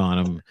your name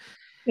on them.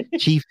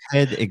 Chief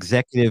head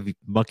executive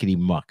muckety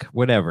muck,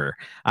 whatever.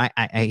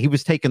 He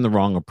was taking the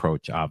wrong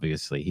approach.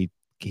 Obviously,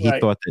 he right.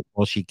 thought that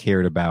all she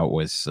cared about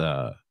was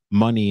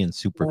money and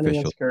superficial. Money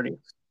and security.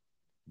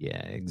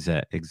 Yeah,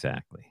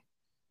 exactly.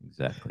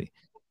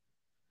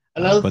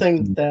 Another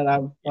thing that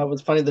I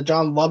was funny, the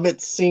John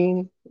Lovitz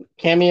scene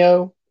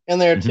cameo in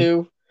there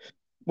too,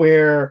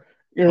 where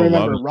you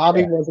remember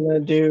Robbie wasn't going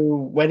to do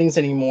weddings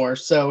anymore,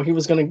 so he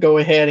was going to go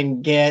ahead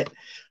and get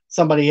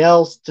somebody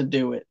else to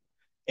do it.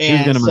 And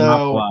he was going to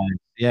monopolize.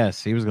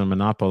 Yes, he was going to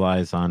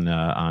monopolize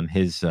on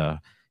his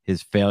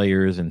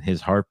failures and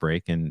his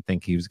heartbreak, and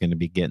think he was going to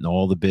be getting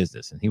all the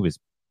business. And he was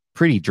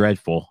pretty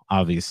dreadful.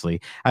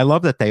 Obviously, I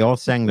love that they all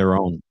sang their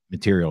own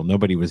material.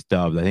 Nobody was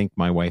dubbed. I think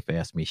my wife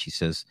asked me. She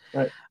says,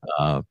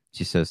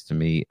 she says to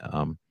me,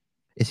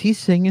 "Is he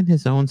singing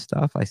his own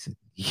stuff?" I said,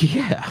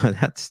 "Yeah,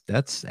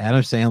 that's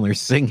Adam Sandler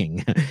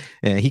singing.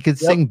 Yeah, he could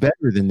sing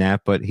better than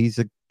that, but he's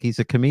a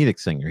comedic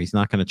singer. He's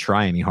not going to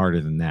try any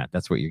harder than that.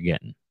 That's what you're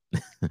getting."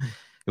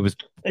 It was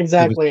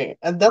exactly,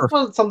 and that's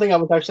what something I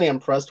was actually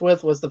impressed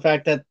with was the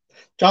fact that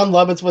John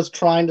Lovitz was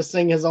trying to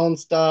sing his own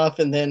stuff,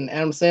 and then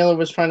Adam Sandler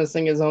was trying to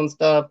sing his own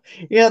stuff.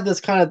 You had this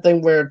kind of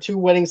thing where two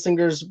wedding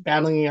singers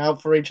battling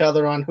out for each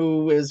other on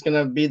who is going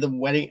to be the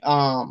wedding,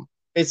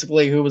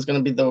 basically who was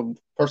going to be the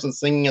person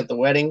singing at the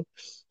wedding.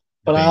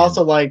 But I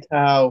also liked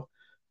how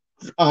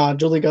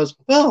Julie goes,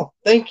 "Well,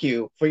 thank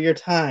you for your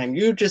time.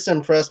 You just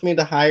impressed me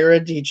to hire a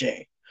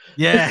DJ."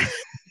 Yeah.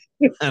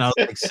 And I was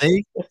like,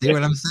 see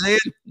what I'm saying?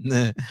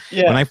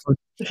 Yeah.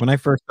 When I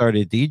first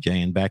started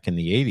DJing back in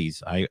the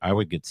 80s, I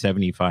would get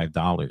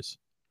 $75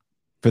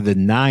 for the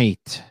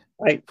night,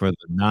 right? For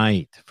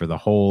the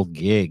whole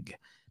gig.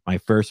 My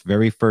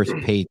very first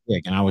paid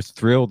gig. And I was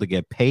thrilled to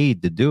get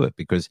paid to do it,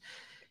 because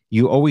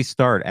you always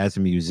start as a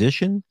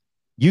musician.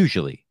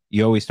 Usually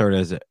you always start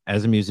as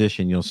a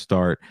musician. You'll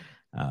start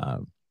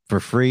for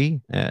free.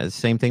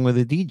 Same thing with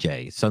a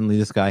DJ. Suddenly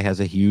this guy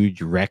has a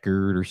huge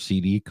record or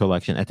CD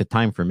collection. At the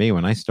time, for me,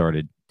 when I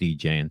started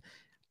DJing,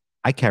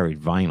 I carried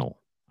vinyl.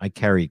 I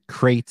carried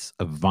crates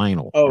of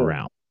vinyl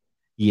around.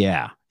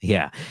 Yeah.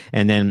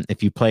 And then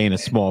if you play in a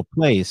small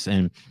place,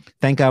 and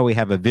thank God we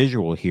have a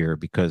visual here,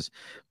 because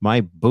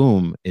my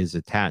boom is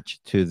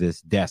attached to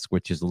this desk,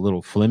 which is a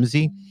little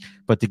flimsy.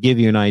 But to give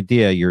you an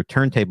idea, your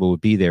turntable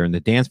would be there and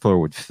the dance floor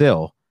would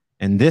fill,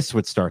 and this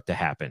would start to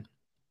happen.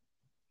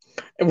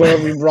 Where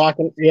we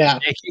rocking,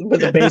 but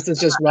the bass is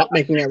just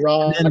making it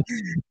raw,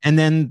 and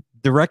then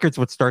the records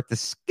would start to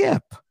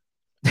skip.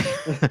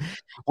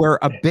 Where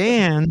a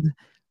band,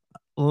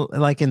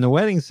 like in the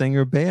Wedding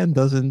Singer, band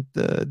doesn't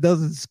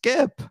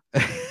skip.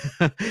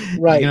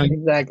 Right,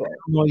 exactly.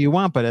 All you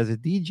want, but as a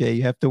DJ,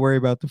 you have to worry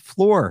about the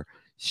floor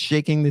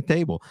shaking the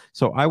table.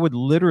 So I would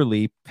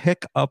literally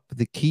pick up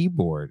the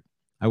keyboard.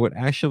 I would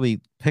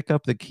actually pick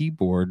up the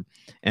keyboard,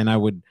 and I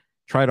would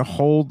try to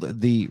hold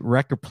the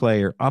record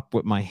player up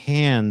with my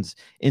hands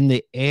in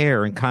the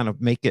air and kind of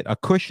make it a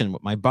cushion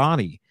with my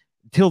body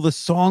till the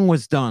song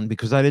was done,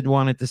 because I didn't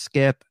want it to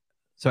skip.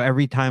 So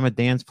every time a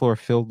dance floor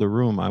filled the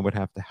room, I would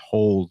have to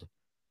hold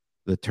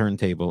the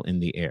turntable in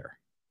the air.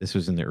 This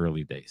was in the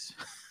early days.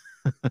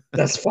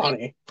 That's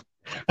funny.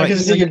 I can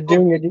see you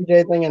doing your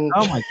DJ thing, and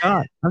oh my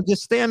God, I'm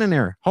just standing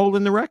there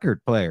holding the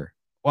record player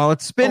while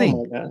it's spinning.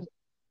 Oh my God.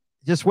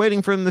 Just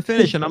waiting for them to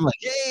finish, and I'm like,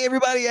 "Hey,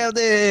 everybody out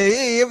there,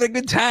 hey, having a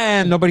good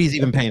time." Nobody's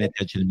even paying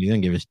attention to me. They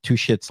don't give us two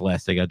shits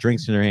less. They got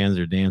drinks in their hands,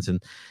 they're dancing.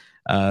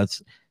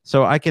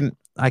 So I could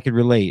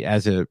relate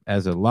as a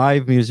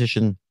live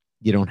musician.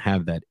 You don't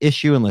have that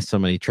issue unless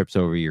somebody trips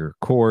over your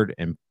cord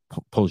and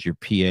pulls your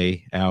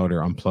PA out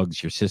or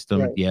unplugs your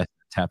system. Right. Yes,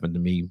 It's happened to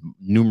me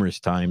numerous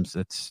times.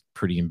 That's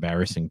pretty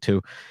embarrassing too.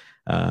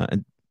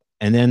 And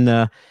then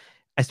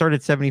I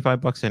started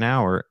 $75 an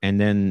hour, and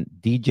then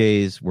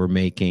DJs were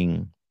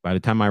making. By the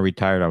time I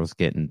retired, I was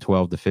getting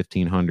 12 to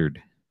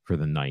 1500 for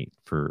the night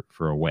for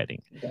a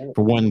wedding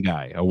for a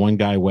one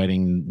guy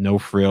wedding, no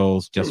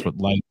frills, just with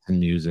lights and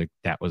music.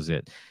 That was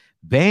it.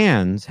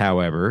 Bands,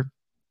 however,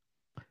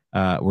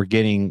 were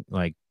getting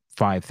like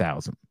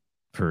 5,000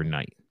 per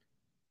night.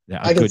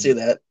 I can see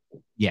that.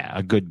 Yeah,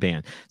 a good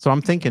band. So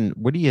I'm thinking,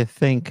 what do you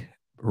think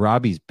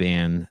Robbie's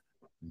band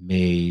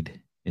made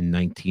in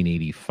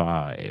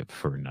 1985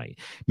 for a night?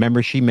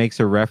 Remember, she makes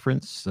a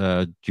reference,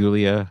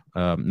 Julia,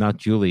 not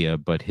Julia,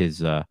 but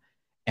his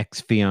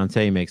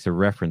ex-fiance makes a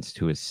reference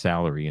to his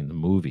salary in the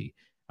movie.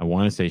 I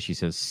want to say she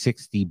says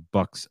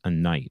 $60 a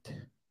night.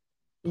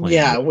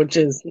 Yeah, which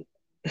is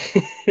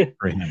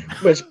for him.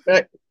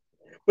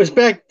 which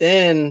back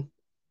then,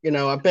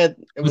 I bet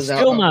it was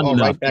still not enough.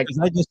 Right back. Because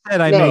I just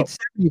said I made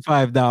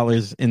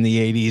 $75 in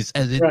the 80s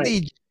as a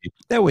DJ.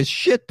 That was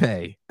shit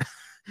pay.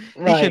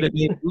 He should have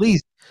made at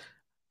least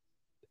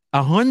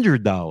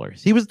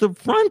 $100. He was the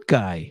front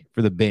guy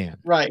for the band.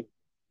 Right.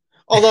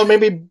 Although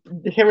maybe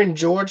hearing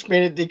George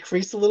made it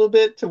decrease a little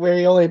bit to where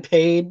he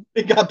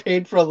got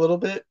paid for a little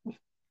bit.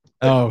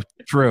 Oh,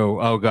 true.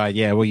 Oh, God.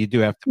 Yeah. Well, you do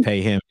have to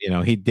pay him.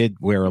 He did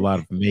wear a lot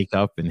of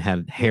makeup and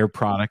had hair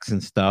products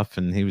and stuff.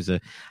 And he was a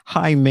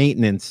high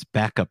maintenance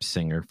backup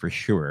singer for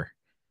sure.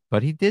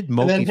 But he did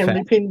multi. And then him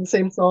repeating the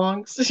same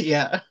songs.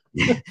 Yeah.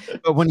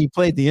 But when he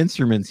played the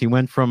instruments, he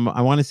went from the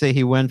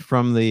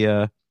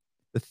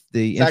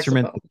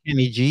instrument that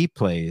Kenny G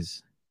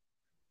plays,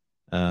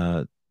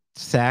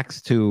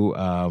 sax to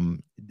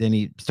then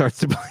he starts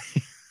to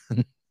play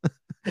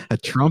a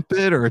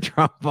trumpet or a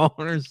trombone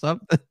or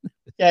something.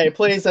 Yeah, he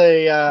plays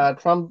a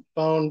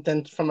trombone,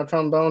 then from a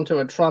trombone to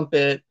a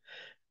trumpet.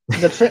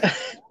 So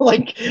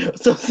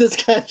this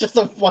guy's just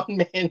a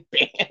one-man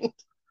band.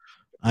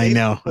 I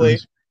know.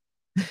 It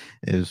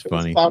was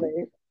funny.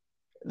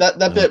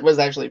 That bit was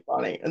actually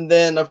funny. And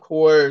then, of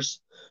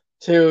course,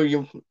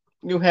 too,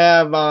 you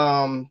have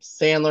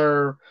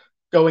Sandler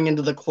going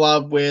into the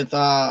club with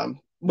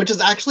which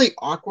is actually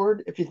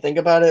awkward if you think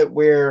about it,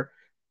 where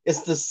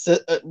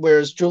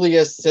it's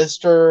Julia's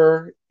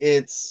sister,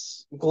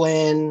 it's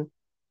Glenn,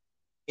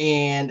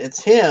 and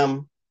it's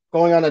him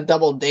going on a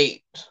double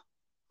date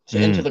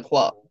into the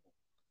club,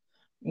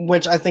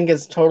 which I think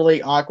is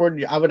totally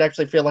awkward. I would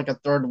actually feel like a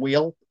third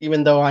wheel,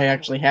 even though I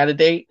actually had a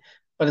date,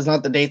 but it's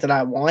not the date that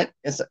I want.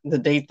 It's the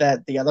date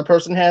that the other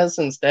person has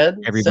instead.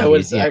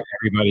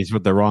 Everybody's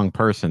with the wrong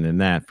person in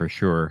that for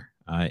sure.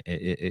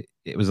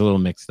 It was a little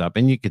mixed up,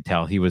 and you could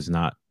tell he was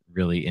not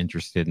really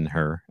interested in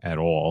her at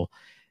all.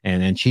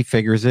 And then she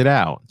figures it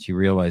out. She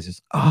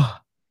realizes, oh,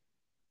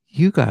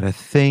 you got a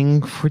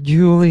thing for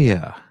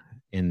Julia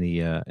in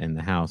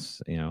the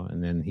house,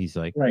 and then he's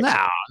like,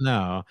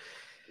 no.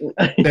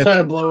 He's trying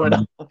to blow it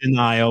off.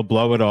 Denial,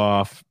 blow it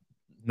off.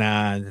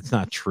 Nah, it's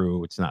not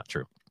true. It's not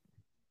true.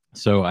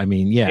 So, I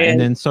mean, yeah. And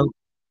then so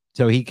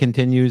he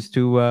continues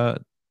to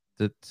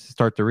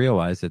start to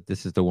realize that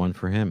this is the one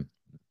for him.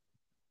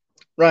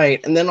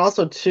 Right. And then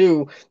also,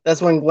 too,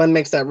 that's when Glenn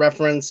makes that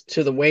reference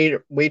to the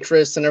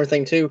waitress and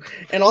everything, too.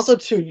 And also,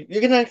 too,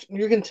 you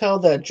can tell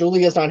that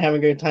Julia's not having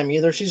a good time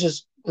either. She's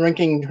just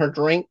drinking her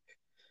drink,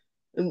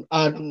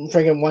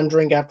 drinking one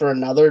drink after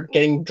another,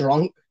 getting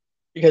drunk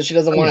because she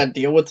doesn't want to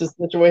deal with this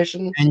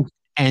situation.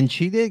 And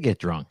she did get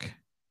drunk.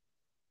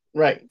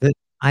 Right.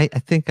 I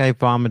think I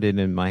vomited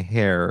in my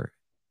hair.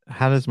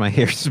 How does my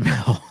hair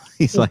smell?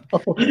 He's like,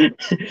 and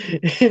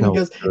he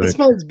goes, it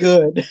smells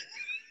good.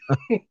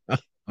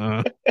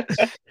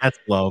 That's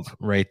love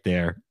right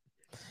there.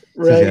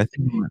 Right.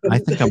 I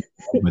think I'm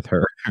with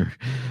her.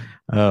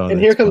 Oh,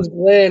 and here comes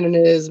Glenn in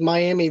his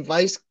Miami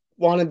Vice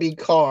wannabe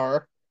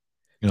car.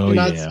 Oh,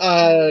 not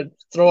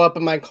throw up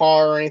in my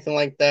car or anything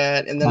like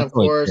that. And then, of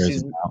course,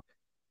 he's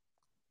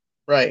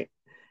right.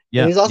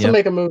 Yeah. And he's also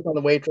making moves on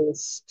the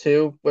waitress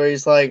too, where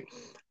he's like,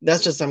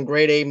 "That's just some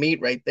grade A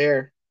meat right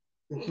there,"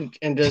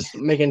 and just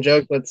making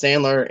jokes with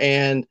Sandler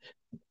and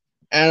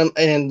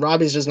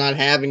Robbie's just not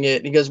having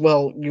it. He goes,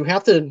 "Well, you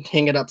have to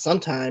hang it up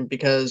sometime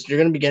because you're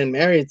going to be getting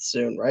married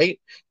soon, right?"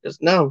 He goes,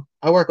 "No,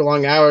 I work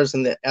long hours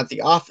at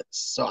the office,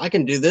 so I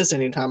can do this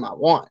anytime I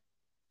want."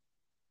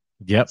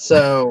 Yep.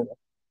 So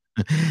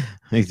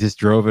he just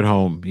drove it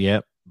home.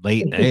 Yep.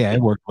 Late. Hey, I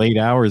work late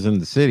hours in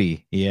the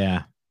city.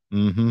 Yeah.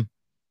 Mm-hmm.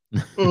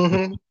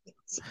 Mm-hmm.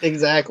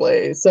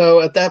 Exactly. So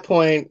at that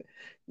point,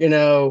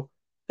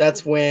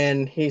 that's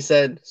when he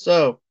said,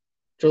 "So,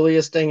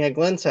 Julia's staying at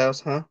Glenn's house,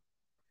 huh?"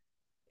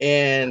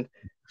 And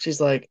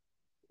she's like,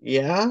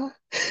 "Yeah."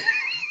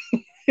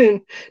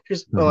 And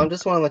she's, "Well, I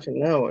just want to let you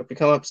know, if you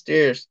come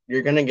upstairs,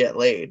 you're gonna get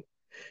laid."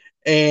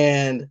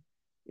 And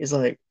he's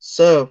like,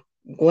 "So,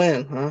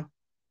 Glenn, huh?"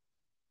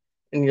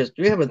 And he goes,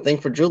 "Do you have a thing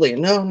for Julia?"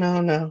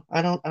 No,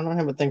 I don't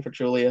have a thing for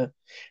Julia.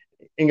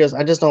 And he goes,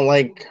 "I just don't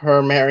like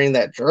her marrying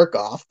that jerk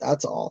off.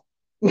 That's all."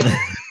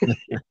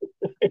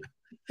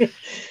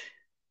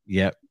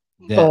 Yep.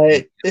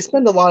 But they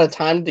spend a lot of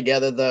time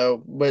together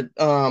though, but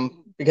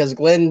because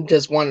Glenn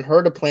just wanted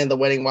her to plan the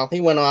wedding while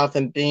he went off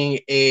and being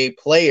a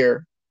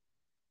player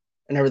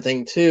and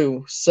everything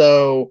too.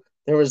 So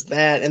there was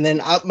that. And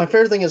then my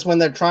favorite thing is when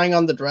they're trying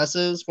on the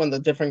dresses, when the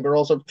different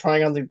girls are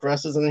trying on the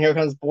dresses, and then here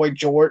comes boy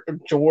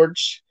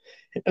George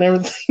and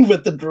everything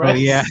with the dress. Oh,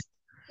 yeah.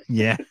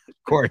 Yeah,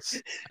 of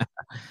course.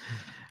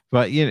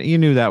 But you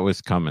knew that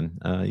was coming.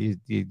 You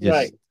just,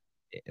 right.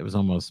 It was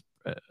almost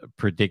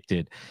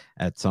predicted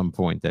at some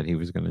point that he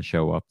was going to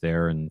show up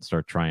there and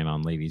start trying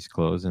on ladies'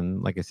 clothes.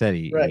 And like I said,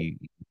 he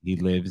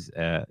lives,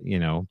 a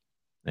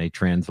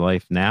trans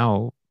life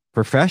now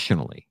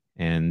professionally.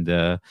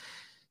 And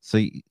so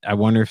I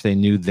wonder if they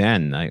knew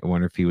then. I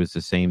wonder if he was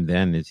the same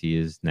then as he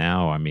is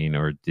now. I mean,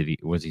 or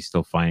was he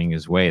still finding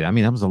his way? I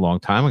mean, that was a long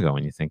time ago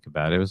when you think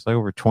about it. It was like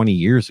over 20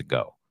 years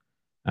ago.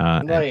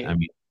 Right. I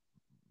mean,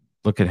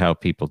 look at how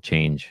people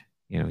change,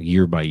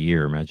 year by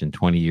year. Imagine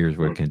 20 years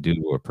what it can do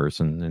to a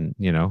person. And,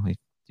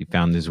 he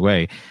found his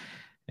way.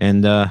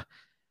 And I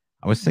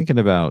was thinking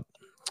about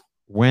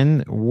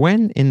when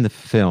in the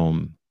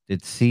film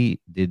did Steve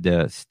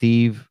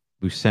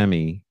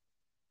Buscemi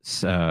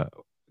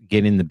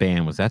get in the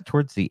band? Was that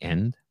towards the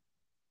end?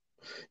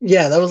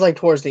 Yeah, that was like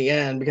towards the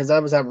end because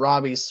that was at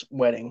Robbie's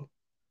wedding.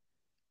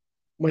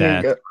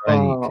 That's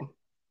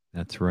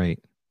right.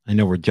 I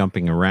know we're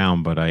jumping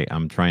around, but I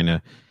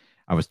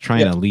was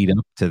trying to lead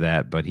up to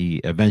that, but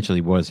he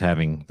eventually was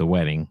having the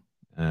wedding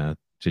to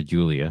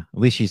Julia. At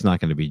least she's not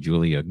going to be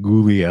Julia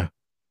Gulia.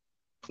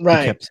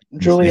 Right.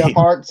 Julia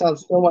Hart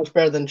sounds so much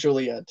better than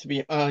Julia, to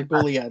be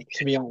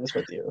honest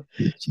with you.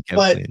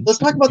 But let's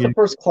talk about the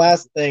first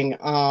class thing.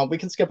 We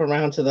can skip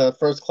around to the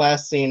first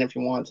class scene if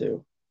you want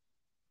to.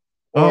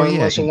 Or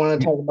unless you want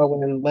to talk about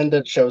when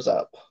Linda shows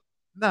up.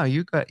 No,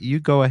 you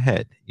go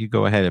ahead. You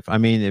go ahead. If I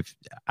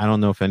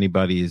don't know if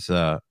anybody's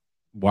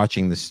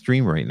watching the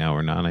stream right now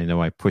or not. I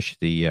know I pushed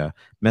the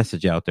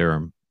message out there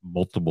on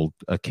multiple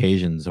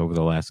occasions over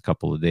the last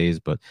couple of days,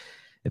 but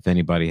if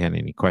anybody had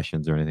any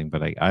questions or anything,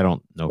 but I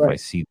don't know if I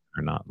see them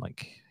or not,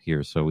 like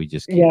here. So we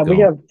just keep going. We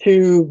have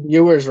 2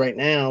 viewers right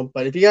now,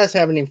 but if you guys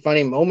have any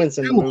funny moments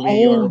in the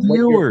movie or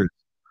viewers,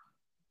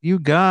 you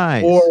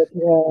guys,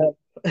 or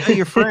hey,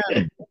 your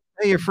friends,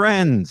 hey, your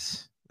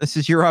friends. This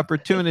is your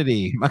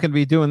opportunity. I'm not going to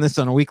be doing this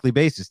on a weekly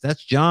basis.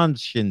 That's John's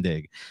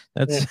shindig.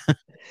 That's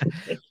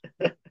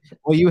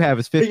all you have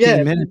is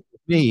 15 minutes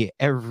with me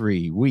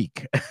every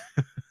week.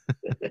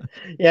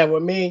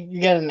 With me, you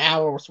get an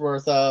hour's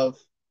worth of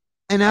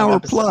an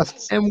hour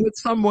plus, and with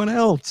someone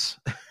else.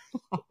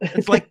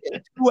 It's like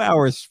 2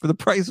 hours for the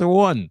price of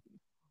one.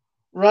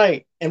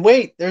 Right. And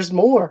wait, there's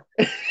more.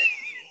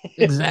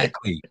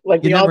 Exactly.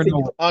 Like you never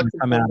know what's going to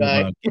come out of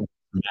a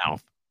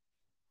mouth.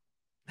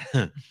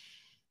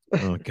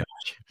 Oh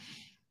gosh.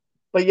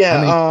 But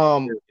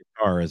yeah,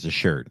 guitar as a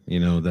shirt,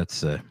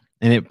 that's and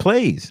it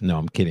plays. No,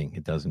 I'm kidding.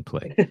 It doesn't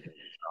play.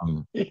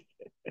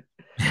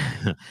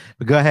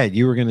 But go ahead.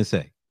 You were going to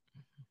say.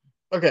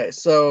 Okay,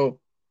 so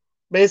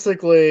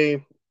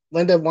basically,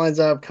 Linda winds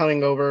up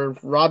coming over.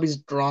 Robbie's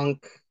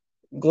drunk.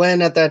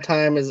 Glenn at that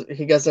time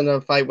he gets in a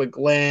fight with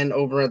Glenn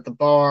over at the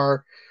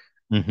bar,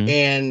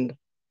 and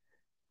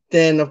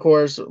then of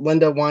course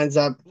Linda winds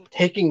up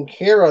taking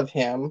care of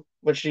him,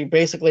 which she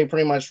basically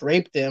pretty much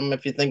raped him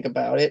if you think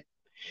about it.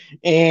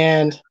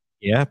 And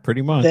yeah,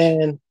 pretty much.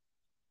 Then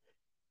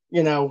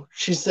and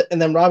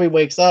then Robbie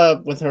wakes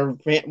up with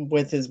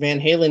his Van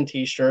Halen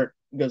t-shirt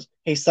and goes,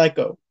 "Hey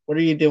psycho, what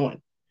are you doing?"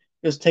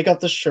 He goes, "Take off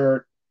the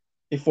shirt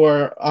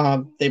before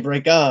they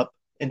break up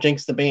and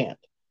jinx the band."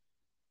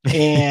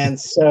 And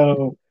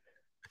so,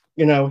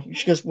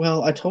 she goes,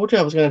 "Well, I told you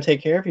I was going to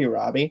take care of you,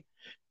 Robbie."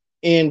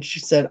 And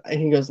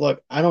he goes,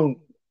 "Look,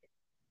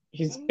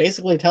 he's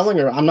basically telling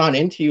her, I'm not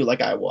into you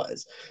like I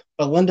was."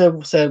 But Linda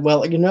said,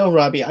 "Well,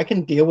 Robbie, I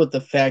can deal with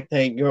the fact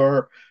that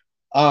you're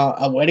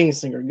a wedding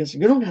singer." Because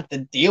you don't have to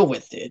deal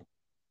with it.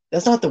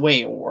 That's not the way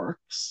it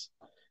works.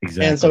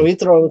 Exactly. And so he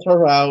throws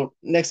her out.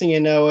 Next thing you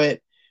know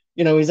it,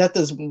 he's at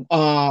this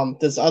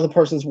other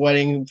person's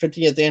wedding,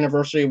 50th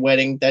anniversary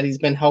wedding, that he's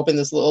been helping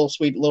this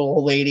sweet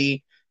little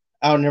lady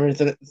out and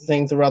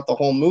everything throughout the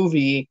whole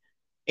movie.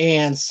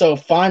 And so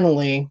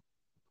finally,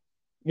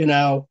 she's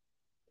at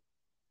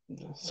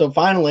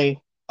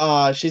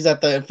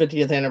the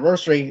 50th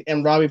anniversary,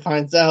 and Robbie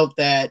finds out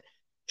that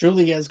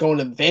Julia is going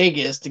to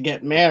Vegas to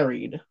get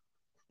married.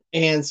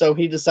 And so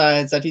he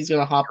decides that he's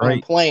going to hop on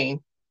a plane.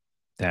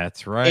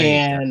 That's right.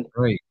 And that's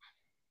right.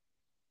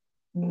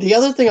 The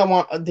other thing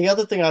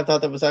I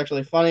thought that was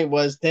actually funny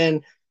was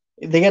then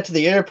they get to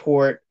the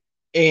airport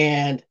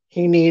and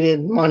he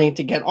needed money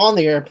to get on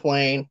the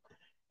airplane.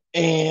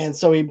 And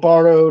so he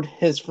borrowed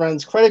his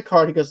friend's credit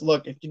card. He goes,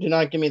 "Look, if you do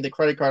not give me the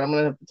credit card, I'm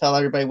going to have to tell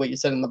everybody what you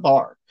said in the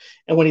bar."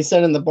 And what he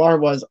said in the bar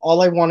was,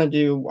 "All I want to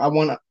do,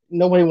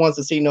 nobody wants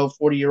to see no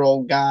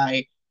 40-year-old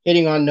guy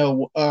hitting on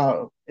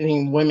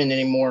any women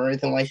anymore or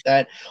anything like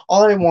that.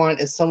 All I want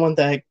is someone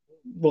that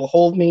will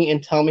hold me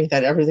and tell me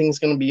that everything's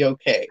going to be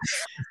okay."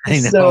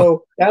 I know.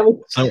 So that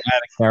was so out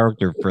of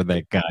character for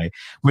that guy,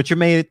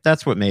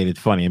 that's what made it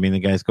funny. I mean, the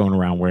guy's going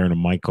around wearing a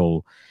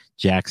Michael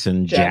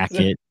Jackson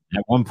jacket.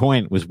 At one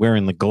point was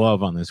wearing the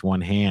glove on his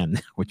one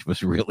hand, which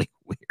was really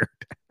weird.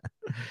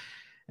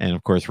 And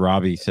of course,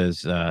 Robbie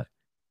says,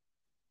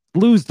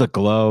 lose the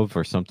glove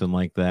or something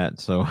like that.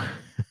 So,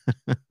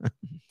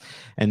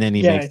 and then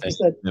he makes Yeah, he that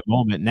said, the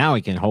moment. Now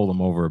he can hold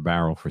him over a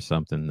barrel for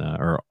something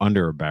or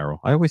under a barrel.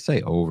 I always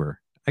say over.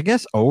 I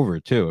guess over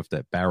too. If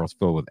that barrel's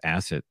filled with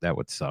acid, that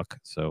would suck.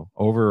 So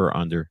over or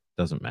under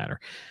doesn't matter.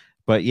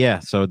 But yeah,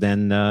 so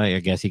then I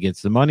guess he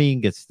gets the money,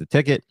 gets the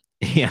ticket.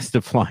 He has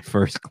to fly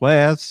first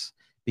class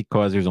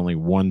because there's only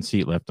one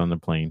seat left on the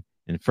plane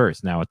in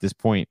first. Now, at this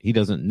point, he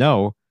doesn't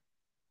know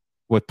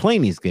what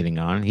plane he's getting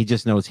on. He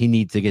just knows he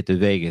needs to get to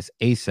Vegas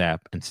ASAP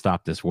and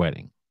stop this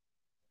wedding.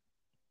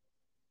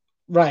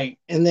 right.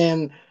 And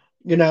then,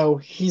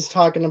 he's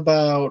talking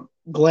about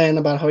Glenn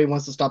about how he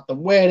wants to stop the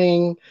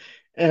wedding,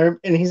 and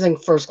he's in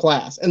first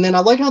class. And then I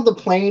like how the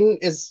plane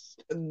is,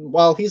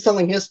 while he's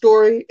telling his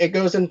story, it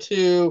goes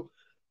into,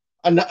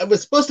 it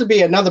was supposed to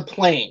be another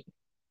plane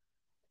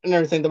and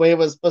everything, the way it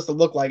was supposed to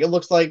look like. It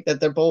looks like that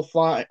they're both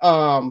flying,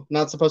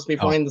 not supposed to be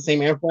Oh, flying the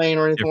same airplane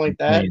or anything like different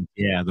that. plane.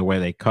 Yeah, the way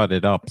they cut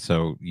it up,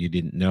 so you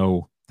didn't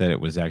know that it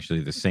was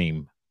actually the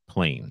same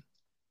plane.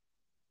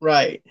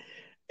 Right.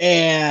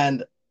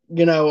 And,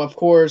 of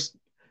course,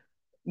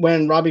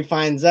 when Robbie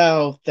finds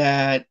out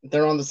that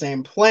they're on the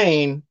same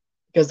plane,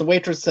 because the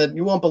waitress said,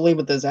 "You won't believe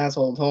what this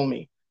asshole told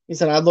me." He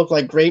said, "I look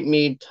like great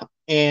meat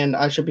and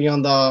I should be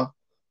on the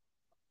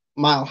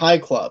Mile High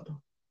Club."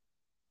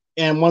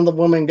 And one of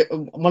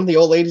the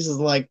old ladies is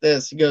like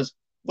this. He goes,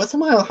 "What's a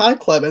Mile High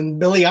Club?" And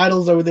Billy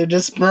Idol's over there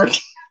just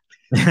smirking.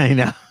 I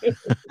know.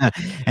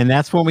 And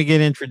that's when we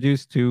get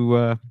introduced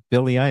to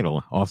Billy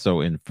Idol,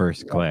 also in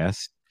first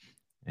class.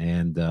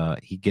 And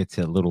he gets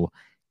a little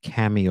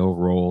cameo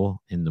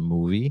role in the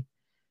movie.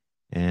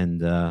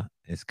 And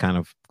is kind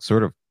of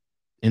sort of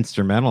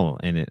instrumental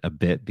in it a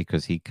bit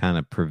because he kind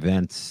of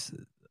prevents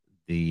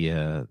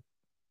the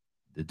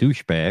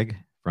douchebag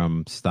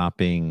from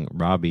stopping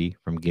Robbie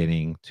from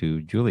getting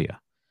to Julia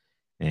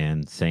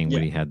and saying what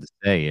Yeah. he had to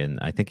say. And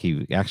I think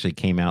he actually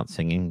came out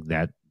singing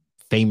that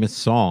famous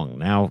song,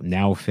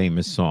 now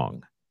famous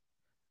song,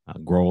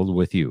 "Grow Old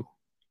with You,"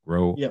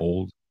 grow Yep.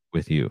 old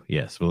with you.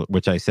 Yes,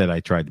 which I said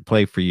I tried to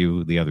play for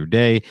you the other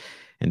day,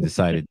 and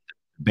decided to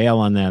bail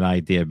on that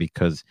idea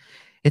because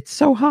it's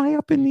so high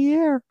up in the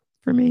air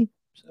for me.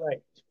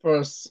 Right.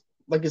 First,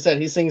 like you said,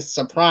 he sings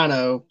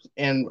soprano,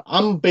 and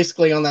I'm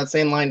basically on that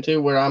same line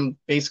too, where I'm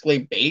basically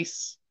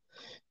bass,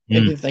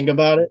 if Mm. you think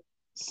about it.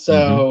 Hmm.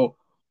 So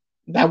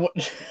that would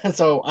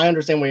so I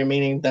understand what you're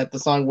meaning, that the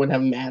song wouldn't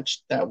have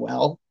matched that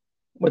well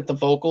with the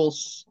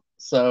vocals.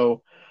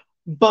 So,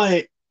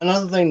 but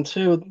another thing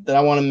too that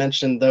I want to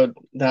mention though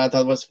that I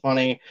thought was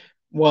funny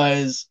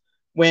was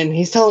when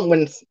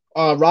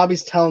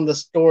Robbie's telling the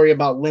story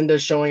about Linda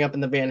showing up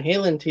in the Van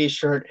Halen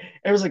T-shirt.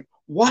 It was like,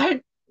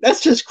 what?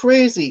 That's just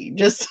crazy.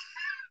 Just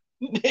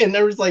and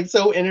there was like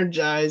so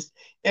energized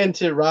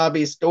into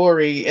Robbie's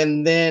story,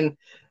 and then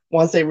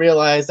once they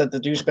realize that the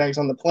douchebag's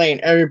on the plane,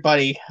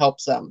 everybody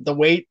helps them.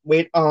 The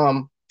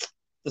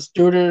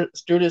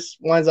stewardess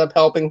winds up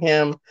helping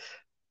him.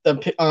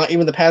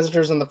 Even the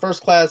passengers in the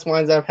first class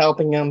winds up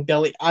helping him.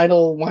 Billy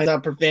Idol winds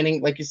up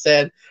preventing, like you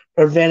said,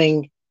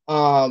 preventing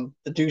the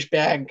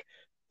douchebag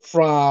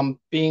from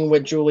being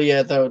with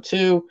Julia though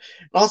too.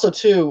 And also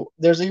too,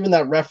 there's even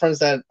that reference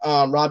that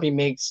Robbie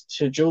makes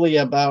to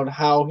Julia about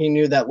how he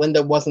knew that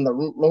Linda wasn't the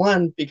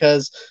one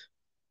because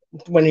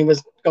when he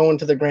was going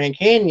to the Grand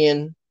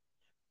Canyon,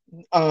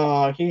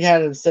 he had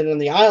to sit in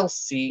the aisle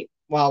seat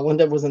while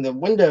Linda was in the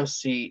window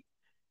seat,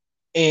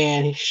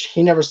 and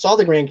he never saw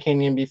the Grand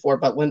Canyon before,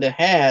 but Linda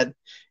had,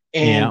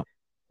 Yeah. and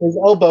his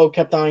elbow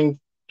kept on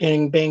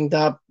getting banged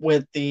up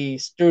with the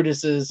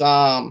stewardess's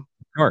Heart.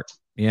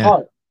 Yeah.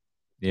 heart.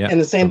 Yeah.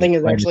 And the So same the thing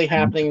is flight actually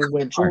attendant happening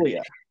with cart.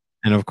 Julia.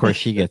 And of course,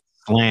 she gets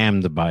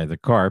slammed by the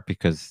cart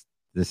because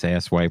this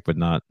asswipe would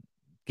not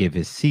give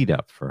his seat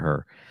up for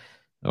her.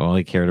 All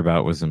he cared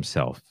about was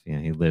himself. You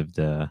know, he lived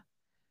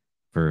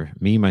for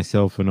me,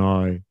 myself, and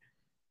I.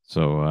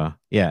 So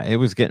yeah, it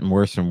was getting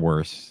worse and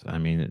worse. I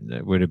mean,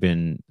 it would have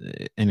been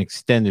an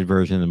extended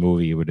version of the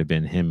movie. It would have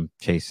been him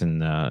chasing,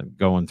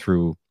 going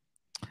through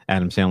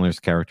Adam Sandler's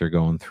character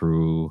going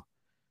through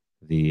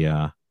the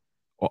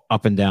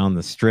up and down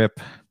the strip,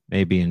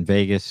 maybe in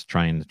Vegas,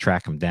 trying to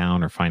track him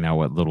down or find out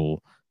what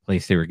little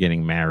place they were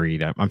getting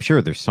married. I'm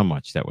sure there's so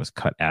much that was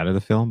cut out of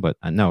the film, but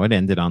no, it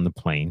ended on the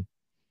plane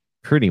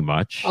pretty I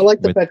much like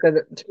the with. fact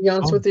that, to be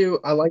honest Oh, with you,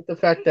 I like the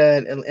fact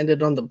that it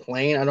ended on the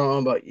plane. I don't know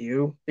about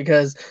you,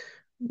 because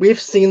we've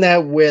seen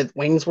that with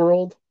Wayne's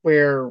World,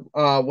 where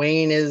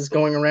Wayne is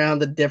going around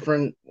the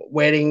different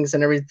weddings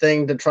and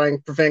everything to try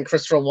and prevent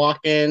Christopher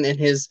Walken and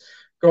his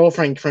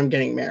girlfriend from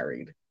getting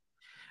married.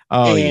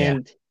 oh yeah,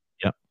 And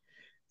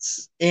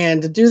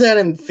yep. to do that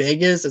in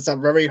Vegas, it's a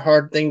very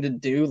hard thing to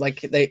do.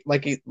 Like they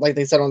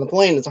said on the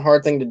plane, it's a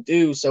hard thing to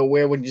do. So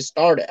where would you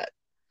start at?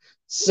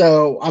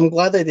 So I'm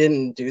glad they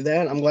didn't do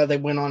that. I'm glad they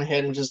went on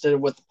ahead and just did it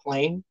with the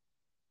plane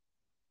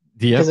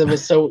because Yep. it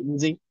was so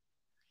easy.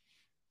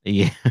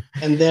 Yeah.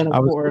 And then of I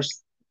was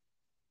course,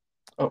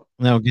 oh,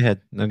 no, go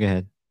ahead. No, go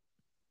ahead.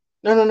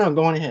 No.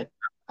 Go on ahead.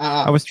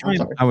 I'm sorry.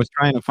 I was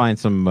trying to find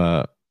some.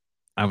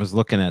 I was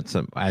looking at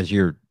some as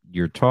you're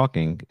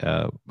talking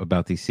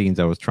about these scenes.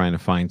 I was trying to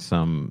find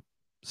some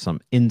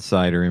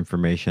insider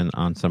information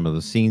on some of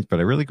the scenes, but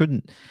I really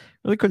couldn't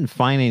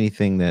find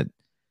anything that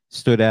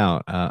stood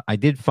out. I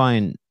did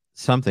find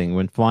something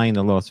when flying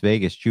to Las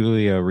Vegas.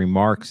 Julia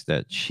remarks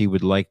that she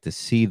would like to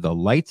see the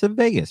lights of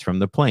Vegas from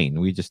the plane.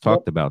 We just Yep.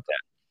 talked about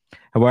that.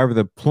 However,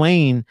 the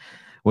plane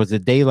was a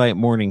daylight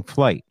morning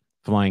flight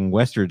flying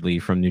westwardly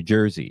from New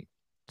Jersey.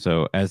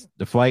 So, as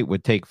the flight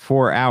would take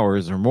 4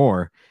 hours or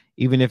more,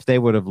 even if they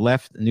would have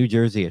left New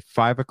Jersey at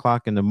 5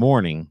 o'clock in the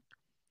morning,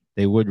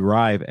 they would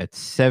arrive at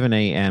 7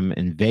 a.m.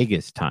 in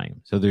Vegas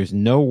time. So, there's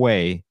no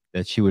way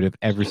that she would have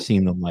ever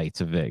seen the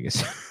lights of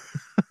Vegas.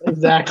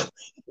 Exactly.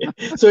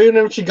 So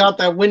even if she got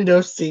that window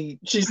seat,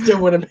 she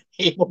still wouldn't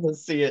be able to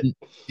see it.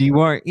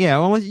 You are, yeah.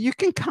 Well, you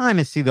can kind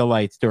of see the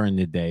lights during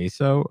the day.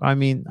 So, I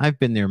mean, I've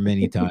been there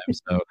many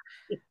times. So,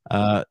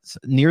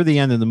 near the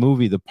end of the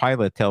movie, the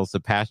pilot tells the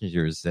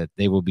passengers that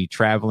they will be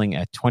traveling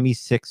at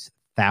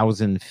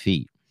 26,000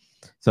 feet.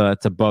 So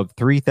that's above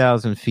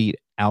 3,000 feet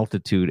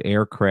altitude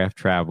aircraft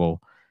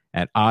travel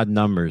at odd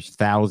numbers,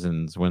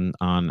 thousands, when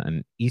on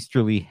an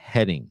easterly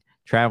heading.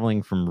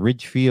 Traveling from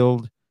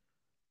Ridgefield,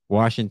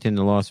 Washington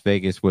to Las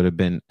Vegas would have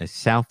been a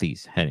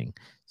southeast heading.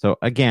 So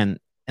again,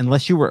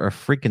 unless you were a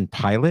freaking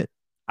pilot,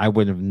 I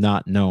would have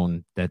not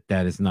known that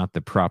that is not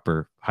the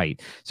proper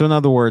height. So in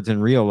other words, in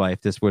real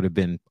life, this would have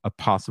been a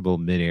possible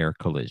midair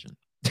collision.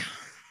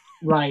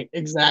 Right,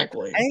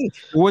 exactly. Hey,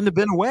 it wouldn't have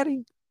been a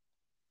wedding.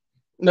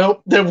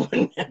 Nope, there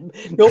wouldn't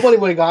have, nobody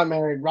would have got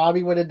married.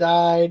 Robbie would have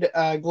died.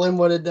 Glenn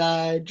would have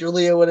died.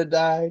 Julia would have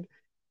died.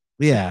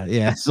 Yeah,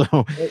 yeah. So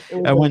It would have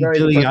been a when very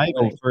Billy depressing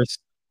Idol wedding.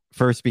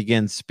 first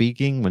begins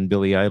speaking, when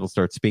Billy Idol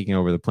starts speaking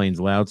over the plane's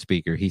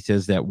loudspeaker, he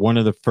says that one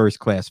of the first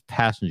class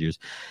passengers,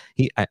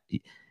 he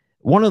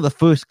one of the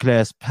first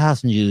class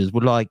passengers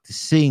would like to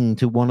sing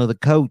to one of the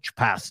coach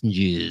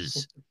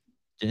passengers,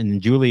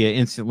 and Julia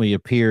instantly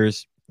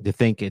appears to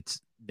think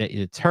it's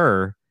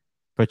her,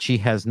 but she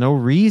has no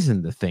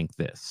reason to think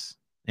this.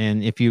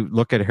 And if you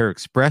look at her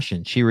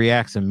expression, she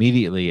reacts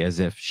immediately as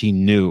if she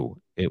knew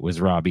it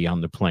was Robbie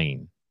on the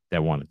plane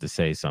that wanted to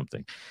say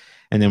something.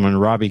 And then when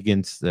Robbie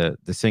begins to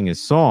sing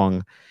his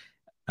song,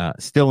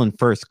 still in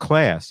first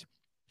class,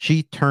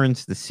 she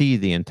turns to see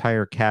the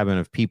entire cabin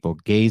of people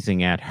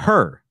gazing at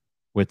her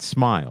with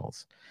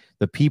smiles.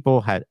 The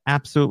people had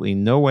absolutely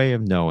no way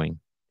of knowing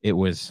it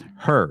was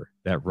her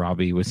that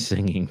Robbie was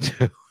singing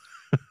to.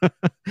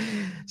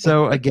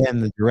 So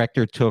again, the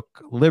director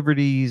took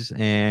liberties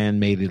and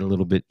made it a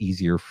little bit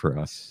easier for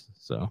us.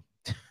 So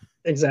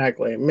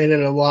Exactly. It made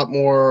it a lot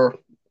more,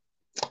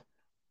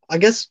 I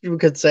guess you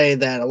could say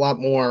that a lot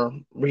more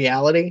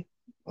reality,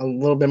 a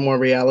little bit more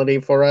reality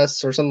for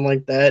us or something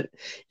like that,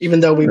 even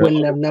though we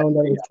wouldn't have known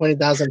that it was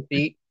 20,000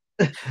 feet.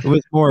 it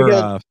was more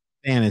Because,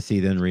 fantasy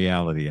than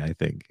reality, I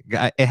think.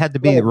 It had to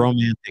be right,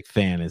 romantic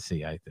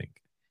fantasy, I think.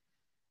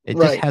 It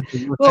just right. had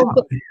to work Well,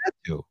 out. It had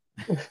to.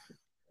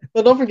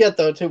 but don't forget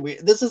though too,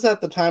 this is at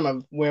the time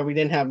of where we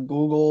didn't have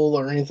Google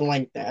or anything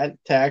like that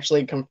to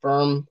actually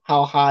confirm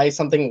how high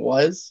something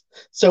was.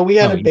 So we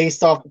had Oh, it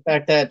based off the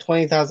fact that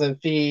 20,000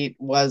 feet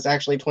was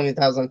actually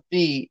 20,000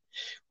 feet,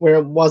 where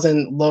it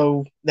wasn't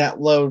low at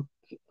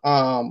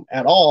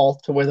all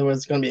to where there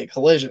was going to be a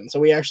collision. So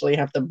we actually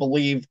have to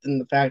believe in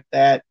the fact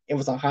that it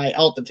was a high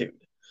altitude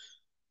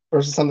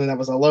versus something that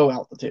was a low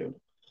altitude.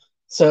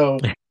 So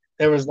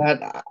there was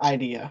that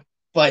idea.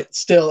 But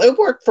still, it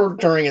worked for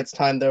during its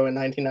time though in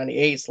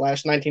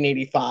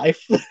 1998/1985.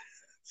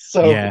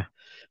 So, yeah.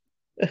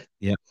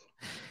 Yeah.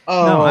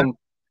 No, um,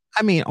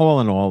 I mean,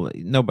 all in all,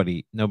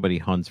 nobody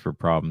hunts for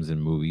problems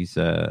in movies.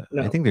 I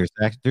no, think there's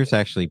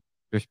actually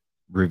there's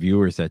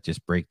reviewers that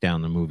just break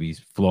down the movie's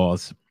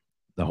flaws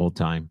the whole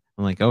time.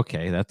 I'm like,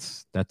 okay,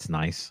 that's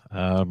nice.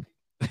 I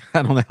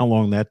don't know how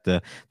long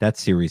that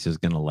series is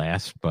going to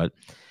last, but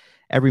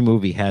every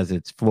movie has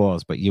its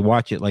flaws. But you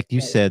watch it, like you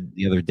right, said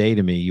the other day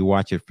to me, you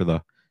watch it for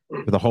the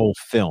whole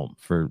film.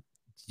 For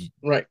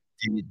right,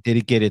 did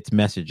it get its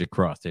message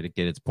across? Did it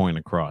get its point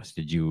across?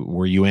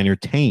 Were you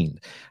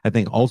entertained? I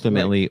think right.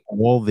 ultimately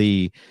all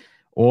the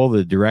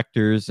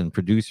directors and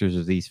producers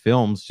of these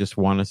films just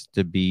want us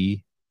to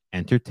be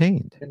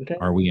entertained.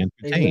 Are we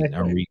entertained?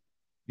 Are Exactly. we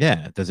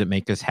Yeah, does it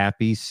make us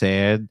happy,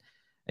 sad,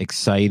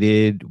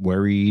 excited,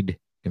 worried,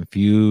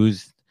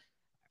 confused?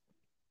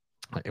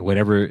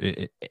 Whatever,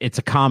 it's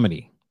a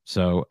comedy.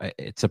 So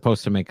it's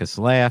supposed to make us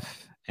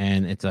laugh,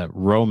 and it's a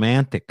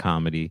romantic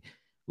comedy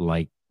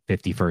like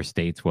 51st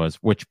Dates was,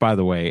 which by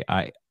the way,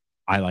 I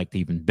liked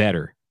even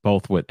better,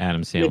 both with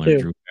Adam Me Sandler and too.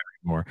 Drew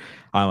Barrymore.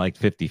 I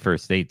liked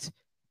 51st Dates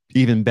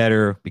even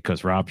better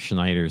because Rob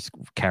Schneider's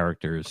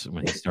characters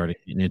when he started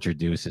getting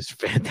introduced is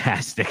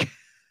fantastic.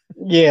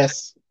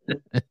 Yes.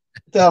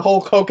 The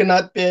whole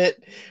coconut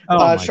bit. Oh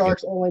my god.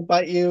 Sharks only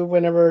bite you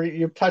whenever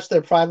you touch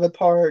their private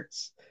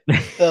parts.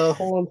 The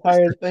whole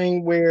entire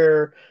thing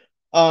where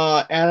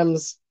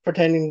Adam's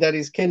pretending that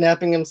he's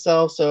kidnapping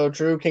himself so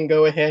Drew can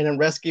go ahead and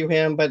rescue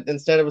him, but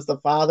instead it was the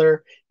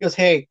father. He goes,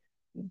 "Hey,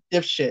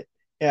 dipshit,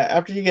 Yeah,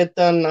 after you get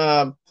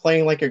done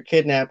playing like you're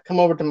kidnapped, come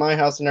over to my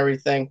house and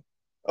everything.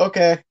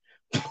 Okay.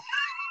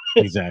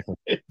 Exactly.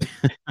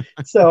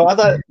 So I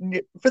thought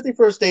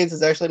 51st Dates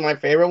is actually my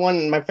favorite one.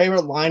 And my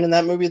favorite line in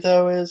that movie,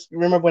 though, is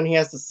remember when he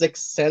has the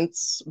Sixth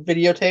Sense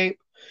videotape?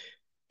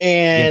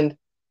 Yeah. And,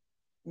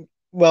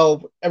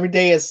 well, every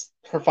day is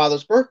her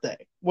father's birthday.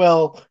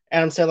 Well,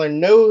 Adam Sandler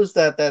knows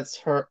that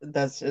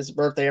that's his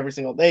birthday every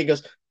single day. He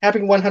goes, "Happy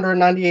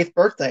 198th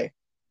birthday"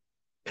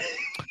 to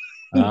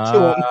him.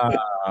 Uh,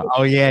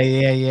 oh yeah,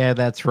 yeah, yeah.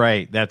 That's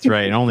right. That's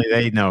right. And only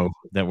they know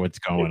that what's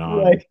going on.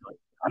 Right.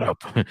 Shut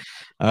up.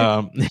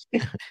 Um,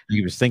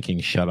 he was thinking,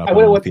 "Shut up." I I don't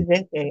will know what if to he.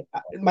 that day.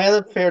 My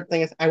other favorite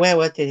thing is I will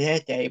what to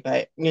that day,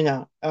 but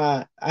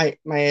I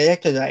my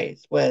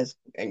electrolytes was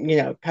kind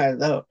of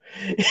low.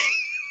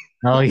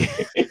 Oh yeah,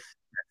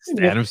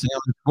 Adam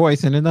Sandler's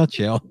voice in a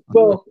nutshell.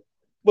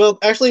 Well,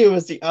 actually, it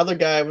was the other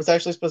guy. It was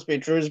actually supposed to be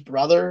Drew's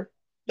brother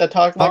that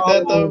talked like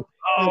that, Oh, though.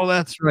 But, oh,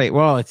 that's right.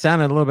 Well, it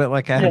sounded a little bit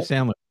like Adam yeah,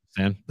 Sandler.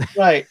 Then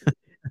right.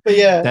 But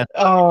yeah, that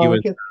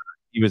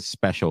he was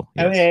special.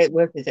 I mean, Yes. it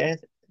was his ass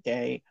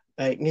day,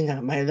 but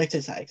my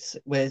electrolytes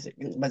was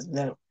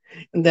low.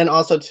 And then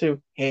also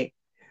too, hey,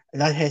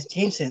 that has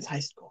changed since high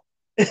school.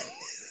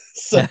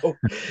 So,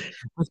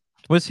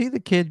 Was he the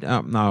kid?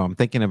 No, I'm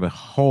thinking of a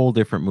whole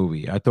different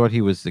movie. I thought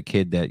he was the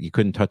kid that you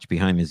couldn't touch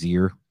behind his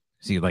ear.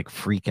 So you like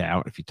freak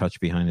out if you touch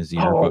behind his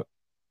ear. oh, But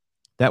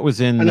that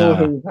was I in know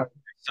who you're talking.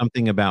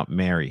 something about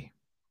Mary.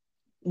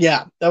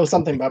 Yeah, that was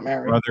something about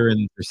Mary, Brother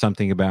and or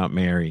something about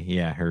Mary.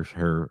 Yeah, her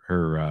her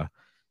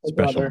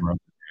special brother. brother.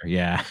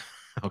 Yeah.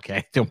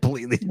 Okay.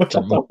 Completely Which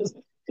I different movie thought was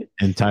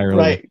entirely.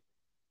 right.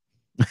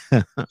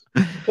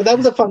 But that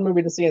was a fun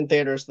movie to see in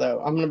theaters,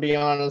 though. I'm gonna be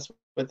honest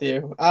with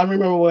you. I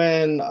remember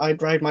when I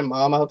dragged my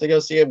mom out to go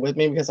see it with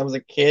me because I was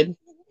a kid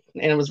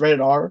and it was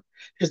rated R.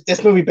 Because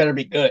this movie better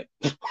be good,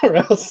 or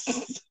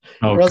else,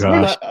 Oh we're gosh.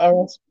 not.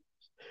 Or else,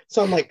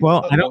 so I'm like,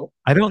 Well, oh,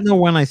 I don't know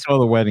when I saw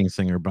The Wedding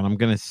Singer, but I'm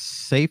going to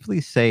safely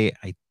say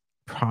I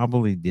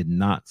probably did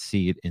not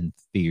see it in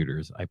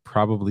theaters. I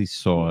probably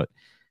saw it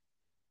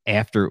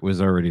after it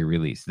was already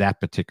released, that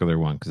particular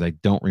one, because I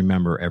don't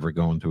remember ever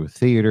going to a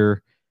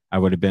theater. I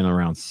would have been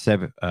around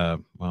seven.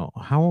 Well,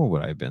 how old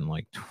would I have been?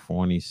 Like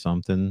 20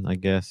 something, I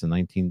guess, in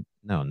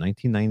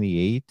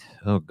 1998.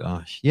 Oh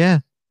gosh, yeah,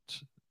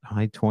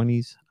 high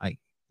 20s.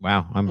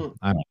 Wow, I don't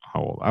know how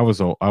old I was.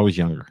 Old, I was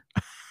younger.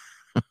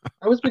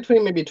 I was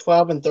between maybe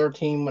 12 and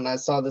 13 when I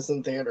saw this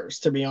in theaters.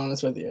 To be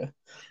honest with you,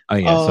 Oh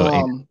yeah,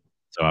 um,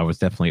 so I was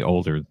definitely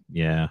older.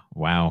 Yeah.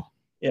 Wow.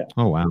 yeah.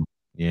 Oh wow.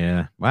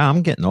 Yeah. Wow.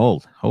 I'm getting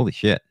old. Holy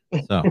shit.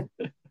 So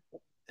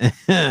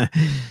I'm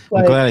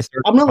Like glad I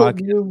started I'm the gonna let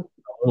podcast you.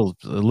 a What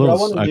I little.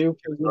 want to I do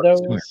for you started though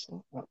sooner. is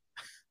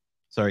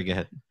Sorry. Go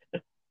ahead.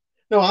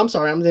 no. I'm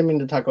sorry. I'm didn't mean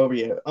to talk over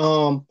you.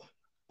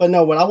 But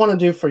no. What I want to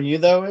do for you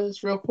though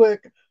is real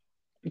quick.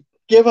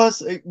 Give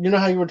us. You know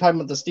how you were talking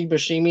about the Steve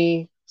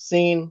Buscemi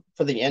scene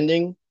for the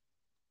ending,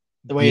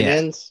 the way it Yes.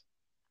 ends.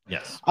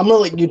 Yes. I'm gonna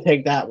let you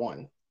take that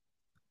one.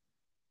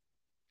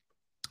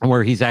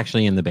 Where he's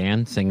actually in the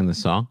band singing the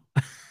song.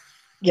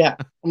 Yeah,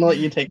 I'm gonna let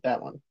you take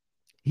that one.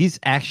 He's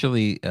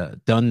actually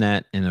done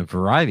that in a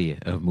variety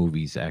of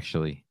movies.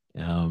 Actually,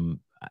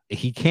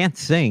 he can't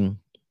sing,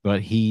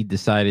 but he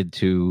decided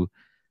to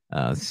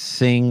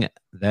sing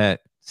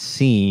that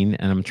scene,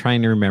 and I'm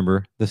trying to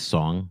remember the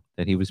song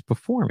that he was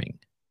performing,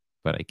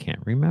 but I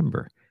can't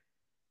remember.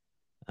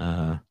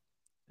 Uh,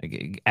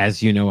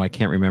 as you know, I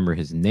can't remember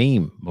his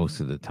name most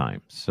of the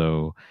time.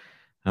 So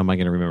how am I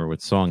going to remember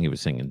what song he was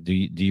singing? Do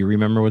you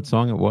remember what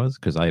song it was?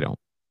 Because I don't.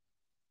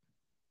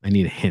 I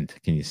need a hint.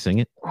 Can you sing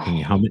it? Can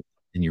you hum it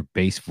in your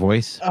bass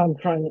voice? I'm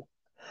trying to.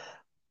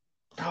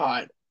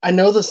 God, I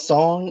know the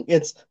song.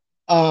 It's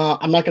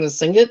I'm not gonna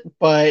sing it,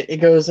 but it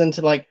goes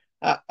into like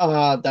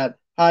that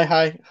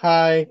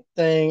hi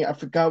thing. I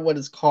forgot what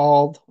it's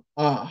called.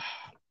 Ugh.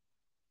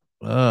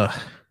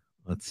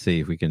 Let's see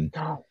if we can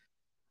God,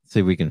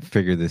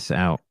 figure this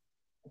out.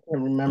 I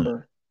can't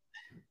remember.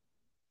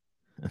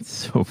 That's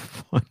so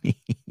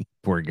funny.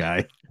 Poor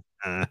guy.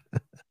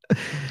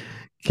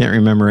 Can't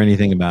remember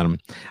anything about him.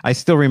 I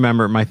still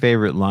remember my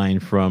favorite line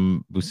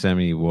from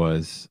Buscemi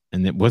was,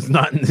 and it was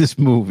not in this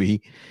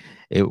movie.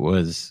 It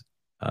was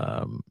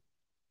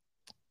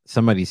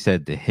somebody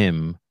said to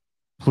him,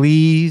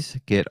 "Please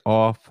get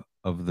off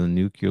of the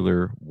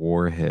nuclear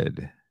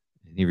warhead."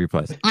 And he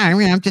replies, "I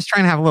mean, I'm just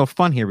trying to have a little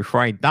fun here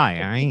before I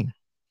die. All right."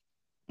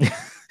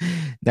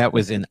 That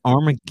was in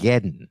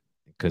Armageddon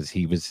because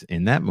he was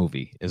in that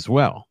movie as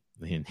well.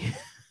 And he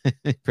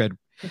had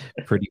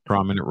a pretty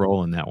prominent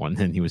role in that one.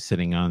 And he was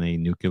sitting on a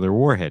nuclear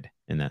warhead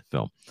in that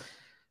film.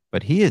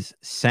 But he has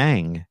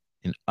sang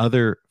in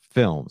other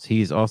films.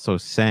 He's also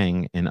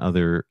sang in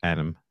other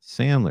Adam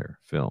Sandler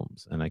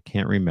films. And I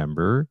can't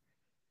remember.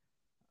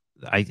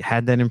 I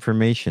had that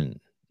information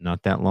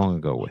not that long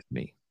ago with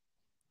me.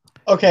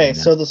 Okay, And,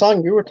 so the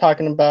song you were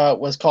talking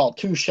about was called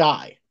 "Too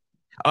Shy."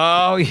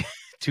 oh, yeah.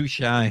 Too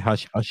shy,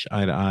 hush, hush,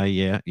 eye to eye.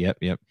 Yeah, yep.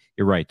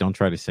 You're right. Don't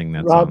try to sing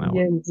that song that Robbie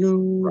and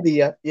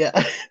Julia.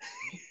 Yeah.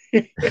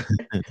 way.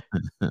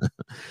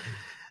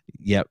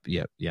 Yep.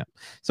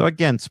 So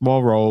again,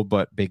 small role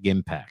but big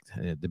impact.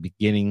 At the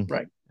beginning,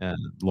 Right.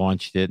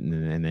 launched it,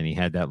 and then he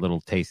had that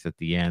little taste at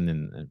the end,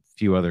 and a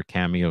few other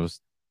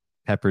cameos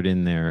peppered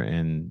in there,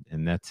 and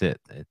that's it.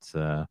 It's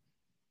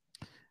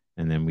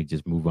and then we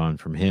just move on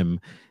from him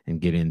and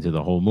get into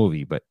the whole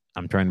movie. But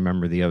I'm trying to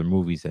remember the other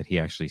movies that he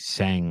actually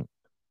sang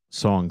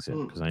songs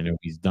in, because I know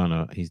he's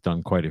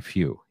done quite a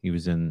few. He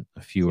was in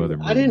a few other I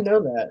movies. didn't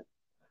know that.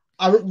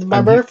 I My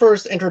mean, very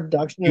first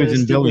introduction he was to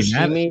in Steve Billy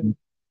Buscemi. Madison.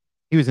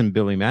 He was in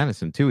Billy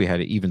Madison too. He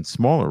had an even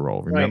smaller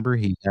role. Remember,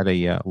 he had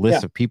a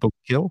list of people to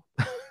kill.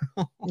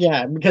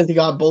 Yeah, because he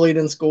got bullied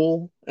in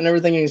school and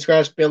everything, and he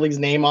scratched Billy's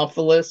name off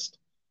the list.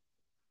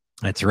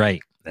 That's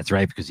right. That's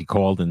right, because he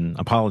called and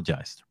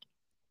apologized.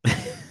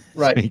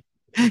 Right.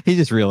 So he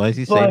just realized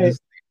he saved his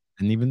life.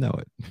 Didn't even know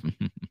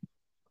it.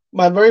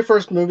 My very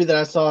first movie that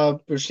I saw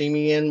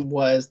Buscemi in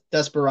was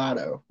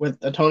Desperado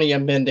with Antonio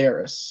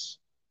Banderas.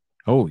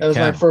 Oh, that was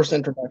my first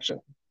introduction.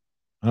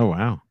 Oh,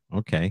 wow.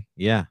 Okay.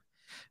 Yeah.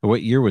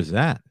 What year was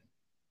that?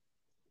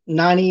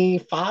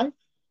 95,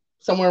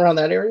 somewhere around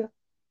that area.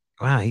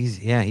 Wow,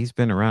 he's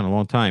been around a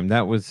long time.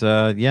 That was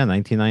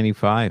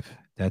 1995.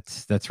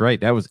 That's right.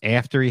 That was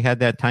after he had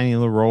that tiny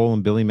little role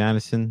in Billy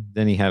Madison.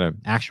 Then he had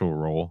an actual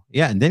role.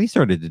 Yeah, and then he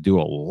started to do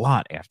a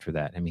lot after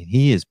that. I mean,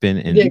 he has been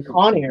in. He did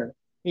Con Air.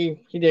 He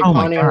did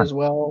Con Air as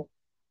well.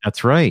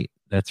 That's right.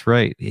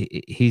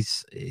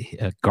 He's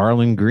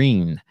Garland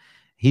Green.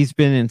 He's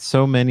been in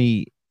so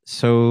many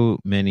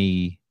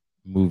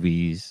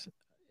movies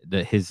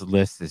that his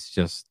list is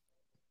just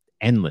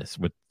endless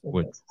with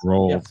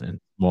roles and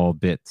small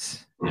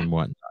bits and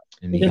whatnot.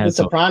 And he did The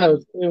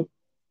Sopranos too.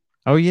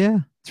 Oh yeah,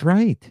 that's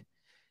right.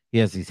 He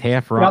has these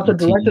half rotten. He also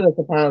directed a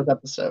Sopranos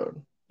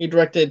episode. He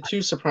directed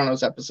 2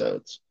 Sopranos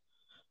episodes.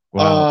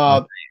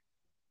 Well,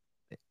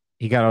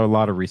 he got a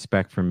lot of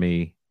respect from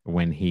me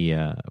when he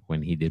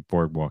did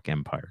Boardwalk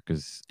Empire,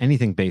 because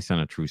anything based on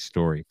a true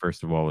story,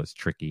 first of all, is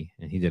tricky,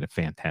 and he did a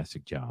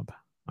fantastic job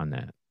on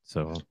that.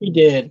 So he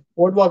did.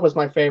 Boardwalk was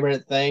my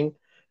favorite thing.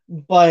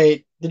 But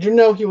did you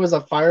know he was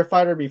a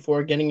firefighter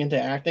before getting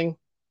into acting?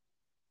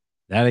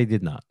 That I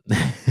did not.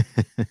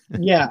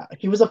 Yeah,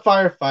 he was a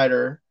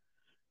firefighter.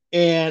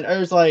 And I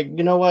was like,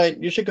 you know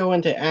what? You should go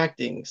into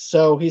acting.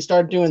 So he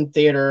started doing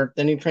theater.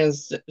 Then he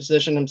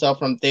transitioned himself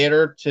from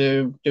theater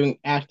to doing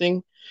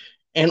acting.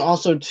 And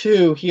also,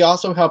 too, he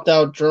also helped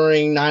out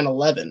during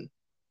 9/11.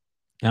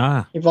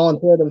 He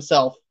volunteered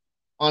himself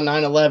on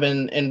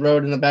 9/11 and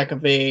rode in the back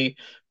of a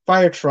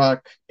fire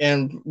truck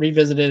and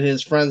revisited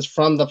his friends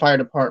from the fire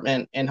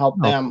department and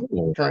helped them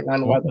during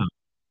 9/11.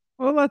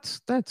 Well,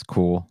 that's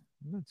cool.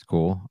 That's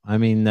cool. I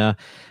mean,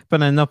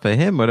 but enough of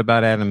him. What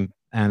about Adam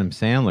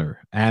Sandler?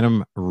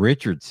 Adam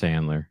Richard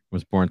Sandler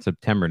was born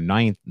September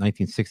 9th,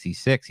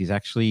 1966. He's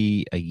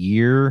actually a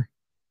year,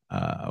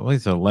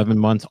 he's 11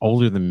 months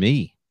older than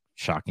me,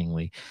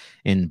 shockingly,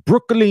 in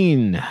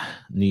Brooklyn,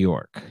 New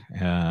York.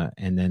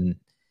 And then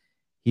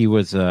he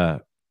was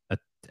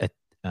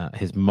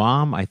his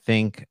mom, I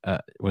think,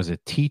 was a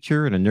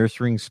teacher in a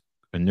nursery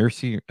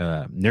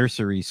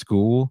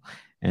school.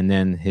 And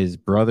then his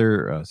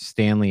brother,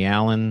 Stanley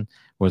Allen,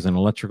 was an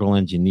electrical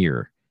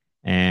engineer.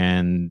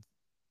 And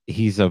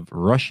he's of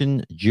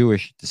Russian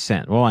Jewish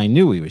descent. Well, I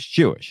knew he was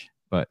Jewish,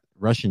 but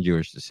Russian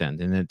Jewish descent.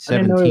 And at 17,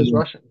 I didn't know he was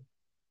Russian.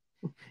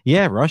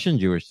 Yeah, Russian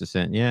Jewish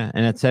descent. Yeah.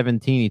 And at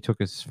 17, he took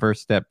his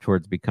first step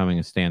towards becoming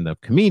a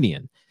stand-up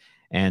comedian.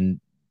 And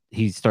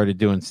he started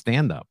doing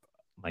stand-up,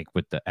 like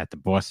at the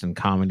Boston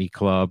Comedy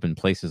Club and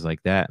places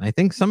like that. And I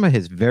think some of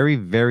his very,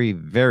 very,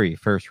 very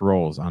first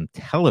roles on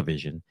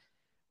television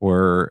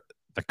were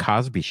The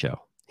Cosby Show.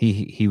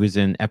 He was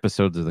in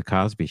episodes of The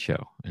Cosby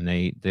Show, and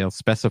they'll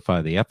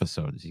specify the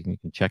episodes. You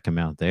can check him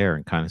out there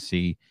and kind of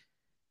see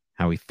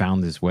how he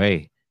found his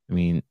way. I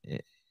mean,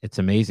 it's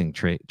amazing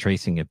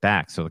tracing it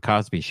back. So The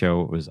Cosby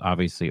Show was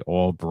obviously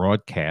all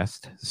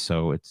broadcast,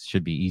 so it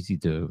should be easy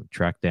to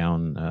track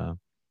down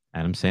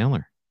Adam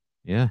Sandler.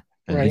 Yeah.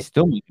 And he's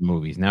still making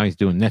movies. Now he's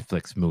doing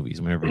Netflix movies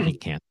whenever he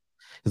can.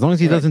 As long as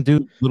he doesn't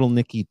do Little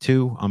Nicky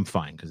 2, I'm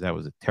fine, because that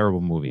was a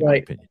terrible movie, in my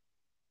opinion.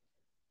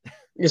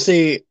 You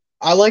see,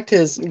 I liked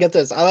get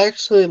this, I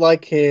actually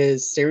like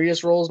his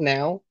serious roles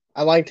now.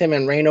 I liked him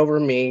in Reign Over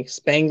Me,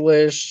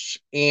 Spanglish,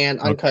 and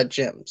Uncut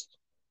Gems.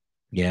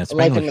 Yeah, Spanglish. I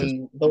like him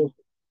in those.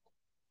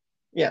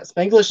 Yeah,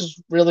 Spanglish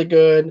is really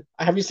good.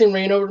 Have you seen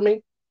Reign Over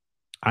Me?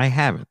 I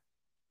haven't.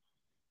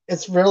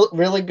 It's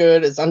really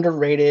good. It's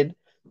underrated.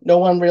 No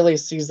one really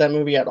sees that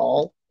movie at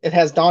all. It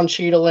has Don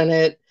Cheadle in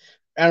it.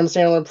 Adam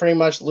Sandler pretty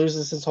much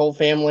loses his whole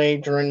family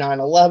during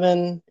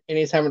 9/11, and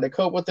he's having to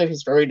cope with it.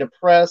 He's very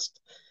depressed.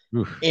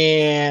 Oof.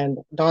 And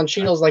Don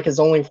Cheadle's like his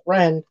only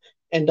friend,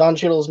 and Don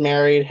Cheadle's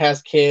married,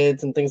 has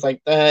kids, and things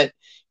like that.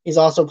 He's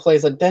also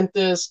plays a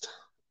dentist.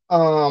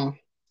 But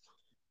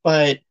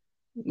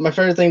my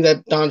favorite thing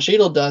that Don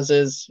Cheadle does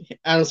is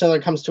Adam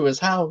Sandler comes to his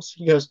house.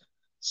 He goes,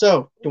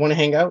 "So, do you want to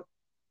hang out?"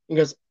 He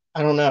goes,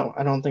 "I don't know.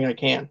 I don't think I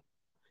can."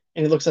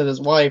 And he looks at his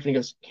wife and he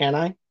goes, "Can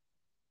I?"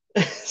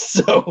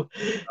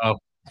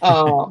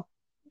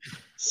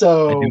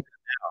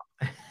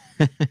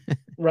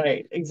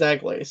 Right,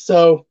 exactly.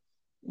 So,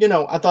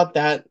 I thought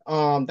that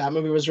that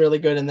movie was really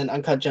good, and then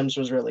Uncut Gems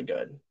was really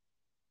good.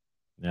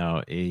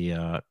 No,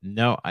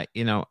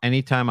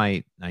 anytime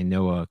I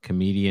know a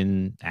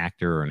comedian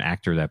actor or an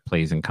actor that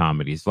plays in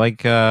comedies,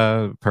 like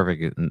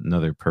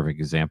another perfect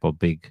example,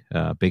 big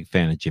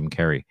fan of Jim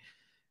Carrey.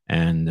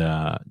 And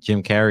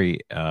Jim Carrey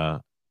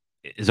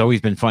has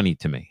always been funny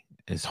to me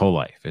his whole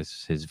life.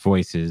 His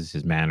voices,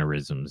 his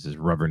mannerisms, his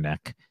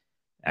rubberneck.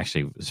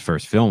 Actually, his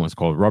first film was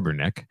called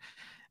Rubberneck,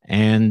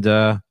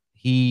 and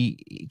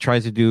he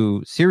tries to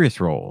do serious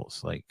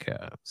roles like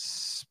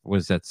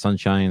was that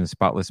Sunshine and the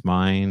Spotless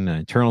Mind,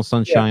 Eternal Yeah.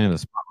 Sunshine and the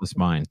Spotless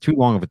Mind. Too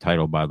long of a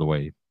title, by the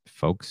way,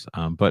 folks.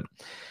 But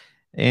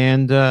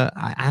and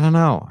I don't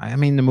know. I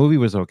mean, the movie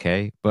was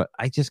okay, but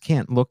I just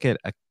can't look at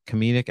a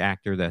comedic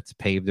actor that's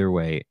paved their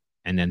way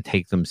and then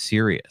take them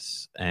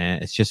serious.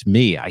 And it's just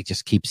me. I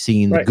just keep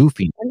seeing the Right.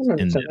 goofy I can in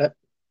understand them, that.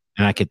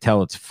 and I could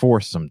tell it's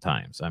forced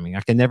sometimes. I mean,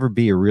 I can never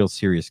be a real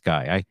serious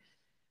guy.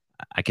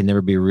 I can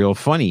never be real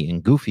funny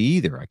and goofy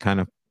either.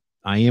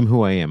 I am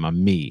who I am.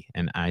 I'm me.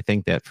 And I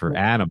think that for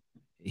Adam,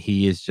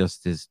 he is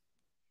just this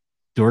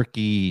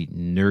dorky,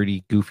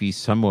 nerdy, goofy,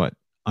 somewhat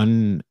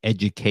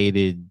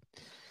uneducated.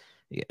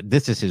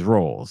 This is his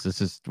roles. This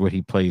is what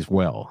he plays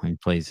well. He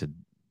plays a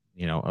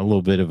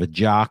little bit of a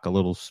jock, a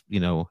little,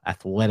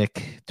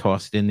 athletic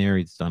tossed in there.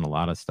 He's done a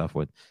lot of stuff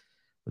with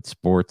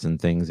sports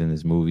and things in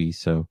his movies.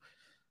 So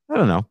I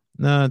don't know.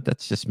 No,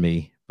 that's just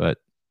me. But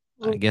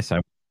I guess I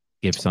would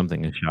give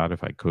something a shot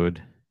if I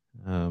could.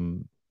 I I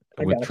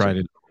would got try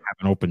you. to have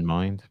an open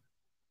mind.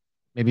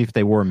 Maybe if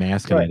they wore a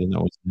mask and I Right. didn't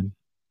know it was them.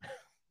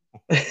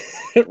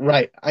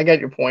 Right. I get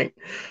your point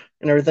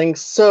and everything.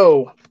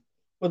 So,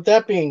 with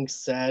that being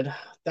said,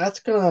 that's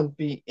gonna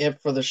be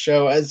it for the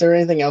show. Is there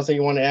anything else that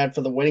you want to add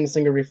for the Wedding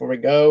Singer before we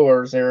go,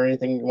 or is there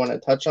anything you want to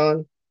touch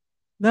on?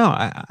 No,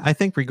 I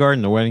think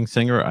regarding the wedding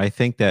singer, I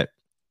think that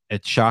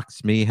it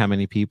shocks me how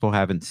many people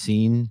haven't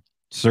seen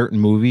certain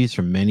movies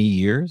for many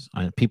years.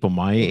 People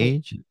my Mhm.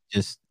 age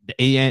just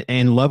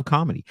and love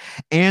comedy,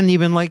 and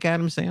even like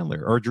Adam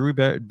Sandler or Drew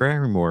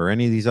Barrymore or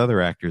any of these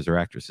other actors or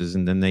actresses,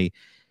 and then they've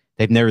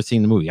never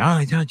seen the movie. Oh,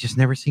 I just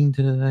never seen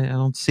to. I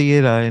don't see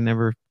it. I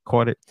never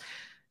caught it.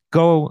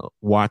 Go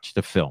watch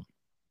the film.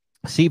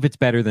 See if it's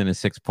better than a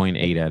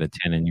 6.8 out of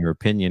 10 in your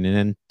opinion, and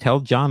then tell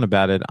John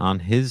about it on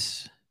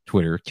his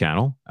Twitter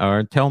channel,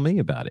 or tell me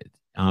about it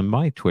on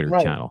my Twitter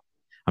Right. channel.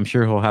 I'm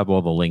sure he'll have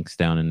all the links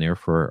down in there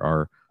for I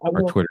our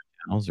will. Twitter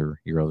channels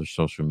or your other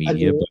social I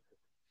media. do. But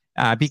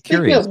I'd be Speaking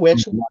curious. of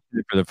which, Watching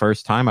it for the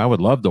first time, I would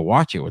love to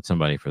watch it with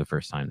somebody for the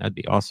first time. That'd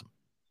be awesome.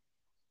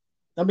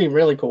 that'd be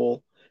really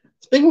cool.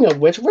 Speaking of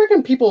which, where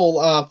can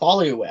people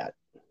follow you at?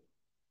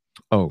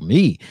 Oh,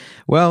 me.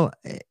 Well,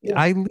 Yeah.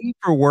 I leave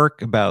for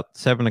work about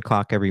 7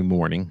 o'clock every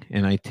morning,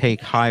 and I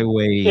take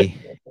Highway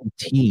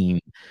 18.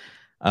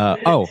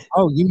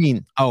 You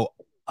mean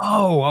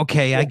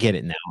okay, I Yeah. get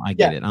it now. I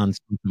get Yeah. it on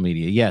social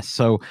media. Yes.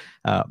 So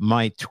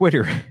my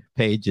Twitter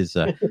page is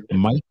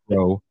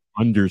micro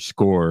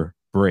underscore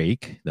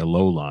break, the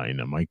low line,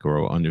 a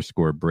micro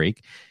underscore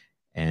break.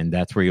 And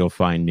that's where you'll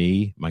find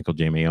me, Michael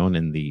J. Mayone,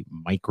 in the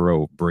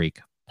Micro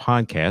Break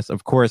podcast.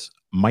 Of course,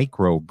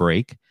 Micro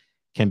Break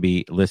can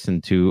be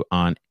listened to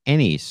on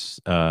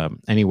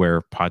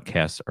anywhere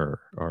podcasts are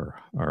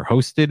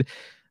hosted.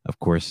 Of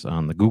course,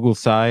 on the Google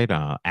side,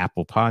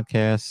 Apple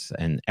Podcasts,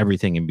 and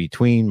everything in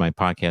between. My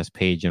podcast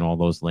page and all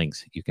those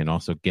links you can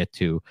also get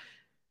to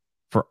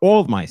for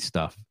all of my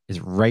stuff is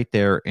right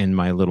there in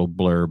my little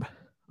blurb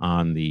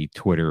on the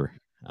Twitter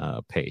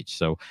page.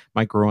 So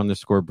micro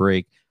underscore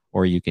break,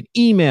 or you can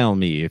email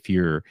me if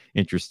you're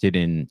interested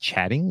in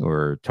chatting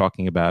or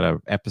talking about an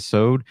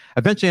episode.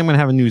 Eventually, I'm going to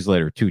have a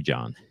newsletter too,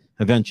 John.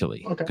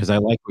 Eventually, Okay. because I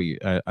like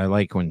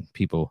when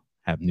people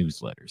have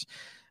newsletters.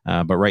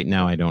 But right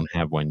now, I don't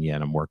have one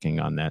yet. I'm working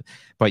on that.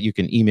 But you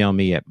can email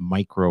me at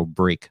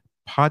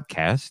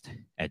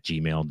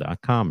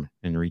microbreakpodcast@gmail.com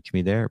and reach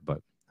me there.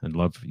 But I'd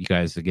love you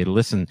guys to get a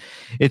listen.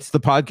 It's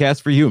the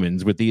podcast for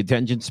humans with the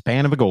attention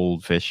span of a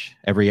goldfish.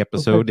 Every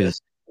episode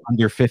is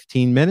under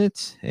 15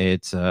 minutes.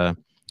 It's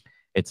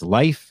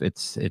life,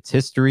 it's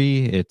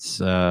history, it's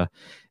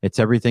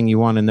everything you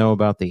want to know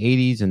about the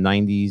 80s and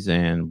 90s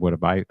and what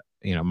have I,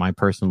 my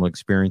personal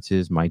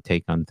experiences, my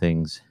take on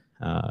things.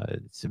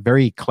 It's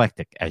very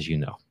eclectic, as you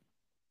know.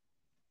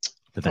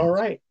 All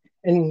right.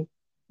 And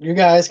you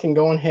guys can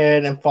go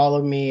ahead and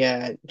follow me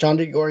at John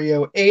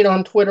DeGorio 8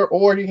 on Twitter,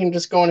 or you can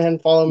just go ahead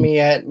and follow me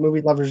at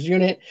Movie Lovers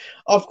Unit.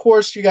 Of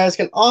course, you guys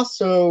can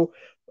also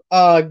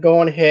go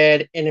on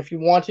ahead and if you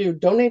want to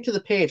donate to the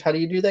page. How do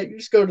you do that? You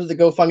just go to the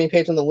GoFundMe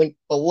page on the link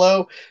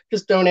below.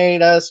 Just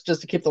donate us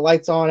just to keep the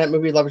lights on at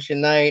Movie Lovers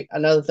Unite.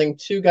 Another thing,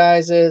 too,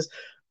 guys, is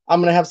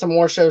I'm going to have some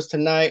more shows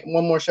tonight.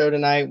 One more show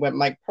tonight with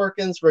Mike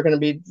Perkins. We're going to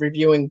be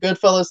reviewing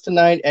Goodfellas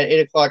tonight at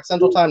 8 o'clock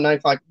Central Time, 9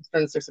 o'clock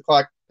Eastern, 6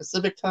 o'clock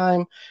Pacific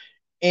Time.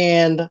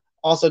 And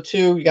also,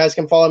 too, you guys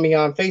can follow me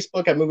on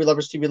Facebook at Movie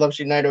Lovers TV Lovers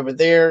Unite over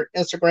there.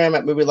 Instagram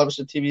at Movie Lovers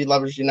TV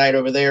Lovers Unite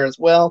over there as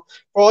well.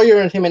 For all your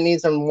entertainment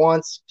needs and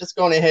wants, just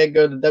go ahead,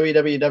 go to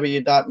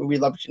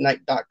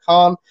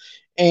www.movieloversunite.com.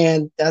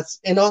 And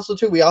also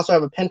too, we also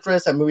have a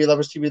Pinterest at Movie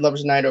Lovers TV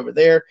Lovers Night over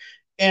there.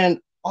 And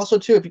also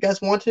too, if you guys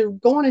want to,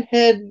 go on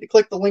ahead and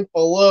click the link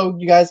below.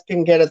 You guys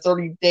can get a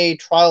 30-day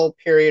trial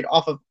period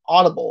off of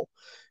Audible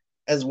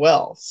as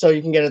well. So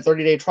you can get a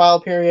 30-day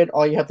trial period.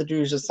 All you have to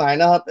do is just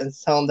sign up and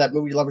tell them that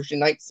Movie Lovers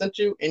Unite sent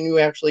you, and you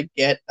actually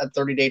get a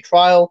 30-day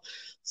trial.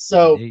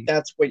 So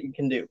that's what you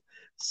can do.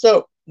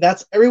 So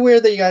that's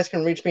everywhere that you guys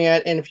can reach me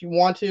at. And if you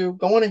want to,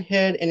 go on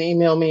ahead and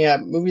email me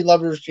at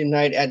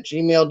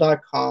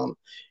movieloversunite@gmail.com.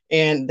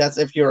 And that's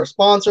if you're a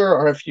sponsor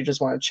or if you just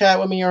want to chat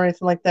with me or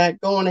anything like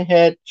that. Go on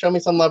ahead, show me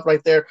some love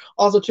right there.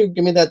 Also, too,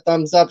 give me that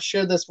thumbs up,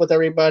 share this with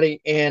everybody,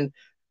 and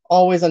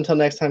always until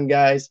next time,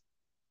 guys.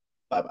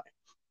 Bye-bye.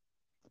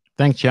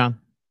 Thanks,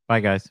 John. Bye,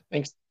 guys.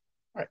 Thanks.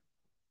 All right.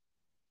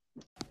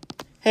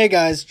 Hey,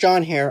 guys.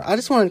 John here. I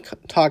just want to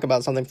talk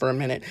about something for a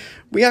minute.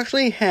 We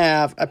actually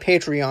have a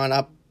Patreon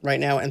up right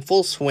now in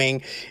full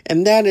swing,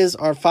 and that is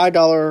our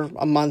 $5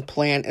 a month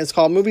plan. It's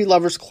called Movie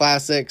Lovers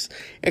Classics.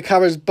 It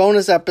covers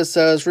bonus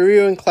episodes,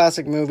 reviewing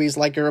classic movies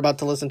like you're about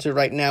to listen to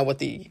right now with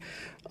the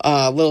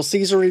Little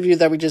Caesar review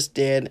that we just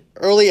did,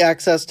 early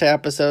access to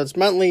episodes,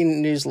 monthly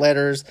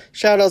newsletters,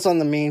 shoutouts on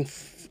the main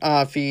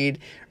feed,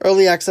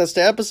 early access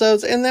to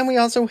episodes, and then we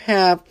also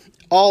have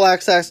all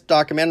access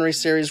documentary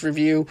series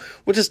review,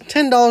 which is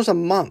 $10 a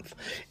month.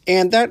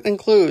 And that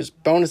includes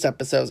bonus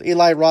episodes,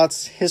 Eli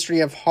Roth's History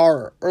of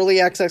Horror,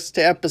 early access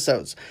to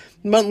episodes,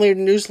 monthly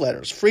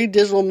newsletters, free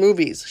digital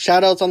movies,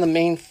 shoutouts on the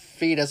main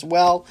feed as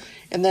well.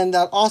 And then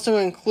that also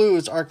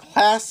includes our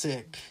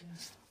classic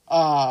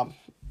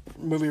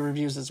movie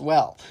reviews as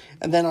well.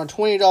 And then our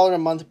 $20 a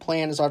month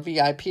plan is our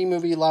VIP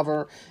movie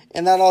lover,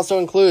 and that also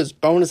includes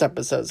bonus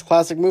episodes,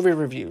 classic movie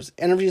reviews,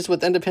 interviews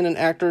with independent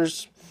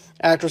actors,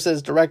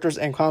 actresses, directors,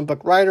 and comic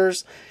book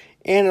writers,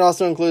 and it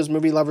also includes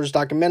movie lovers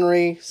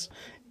documentaries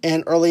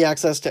and early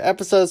access to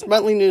episodes,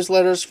 monthly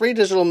newsletters, free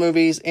digital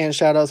movies, and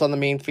shoutouts on the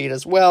main feed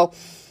as well.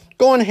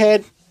 Go on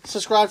ahead,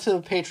 subscribe to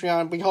the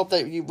Patreon. We hope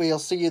that we'll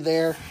see you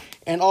there,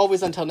 and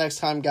always until next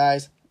time,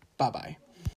 guys, bye-bye.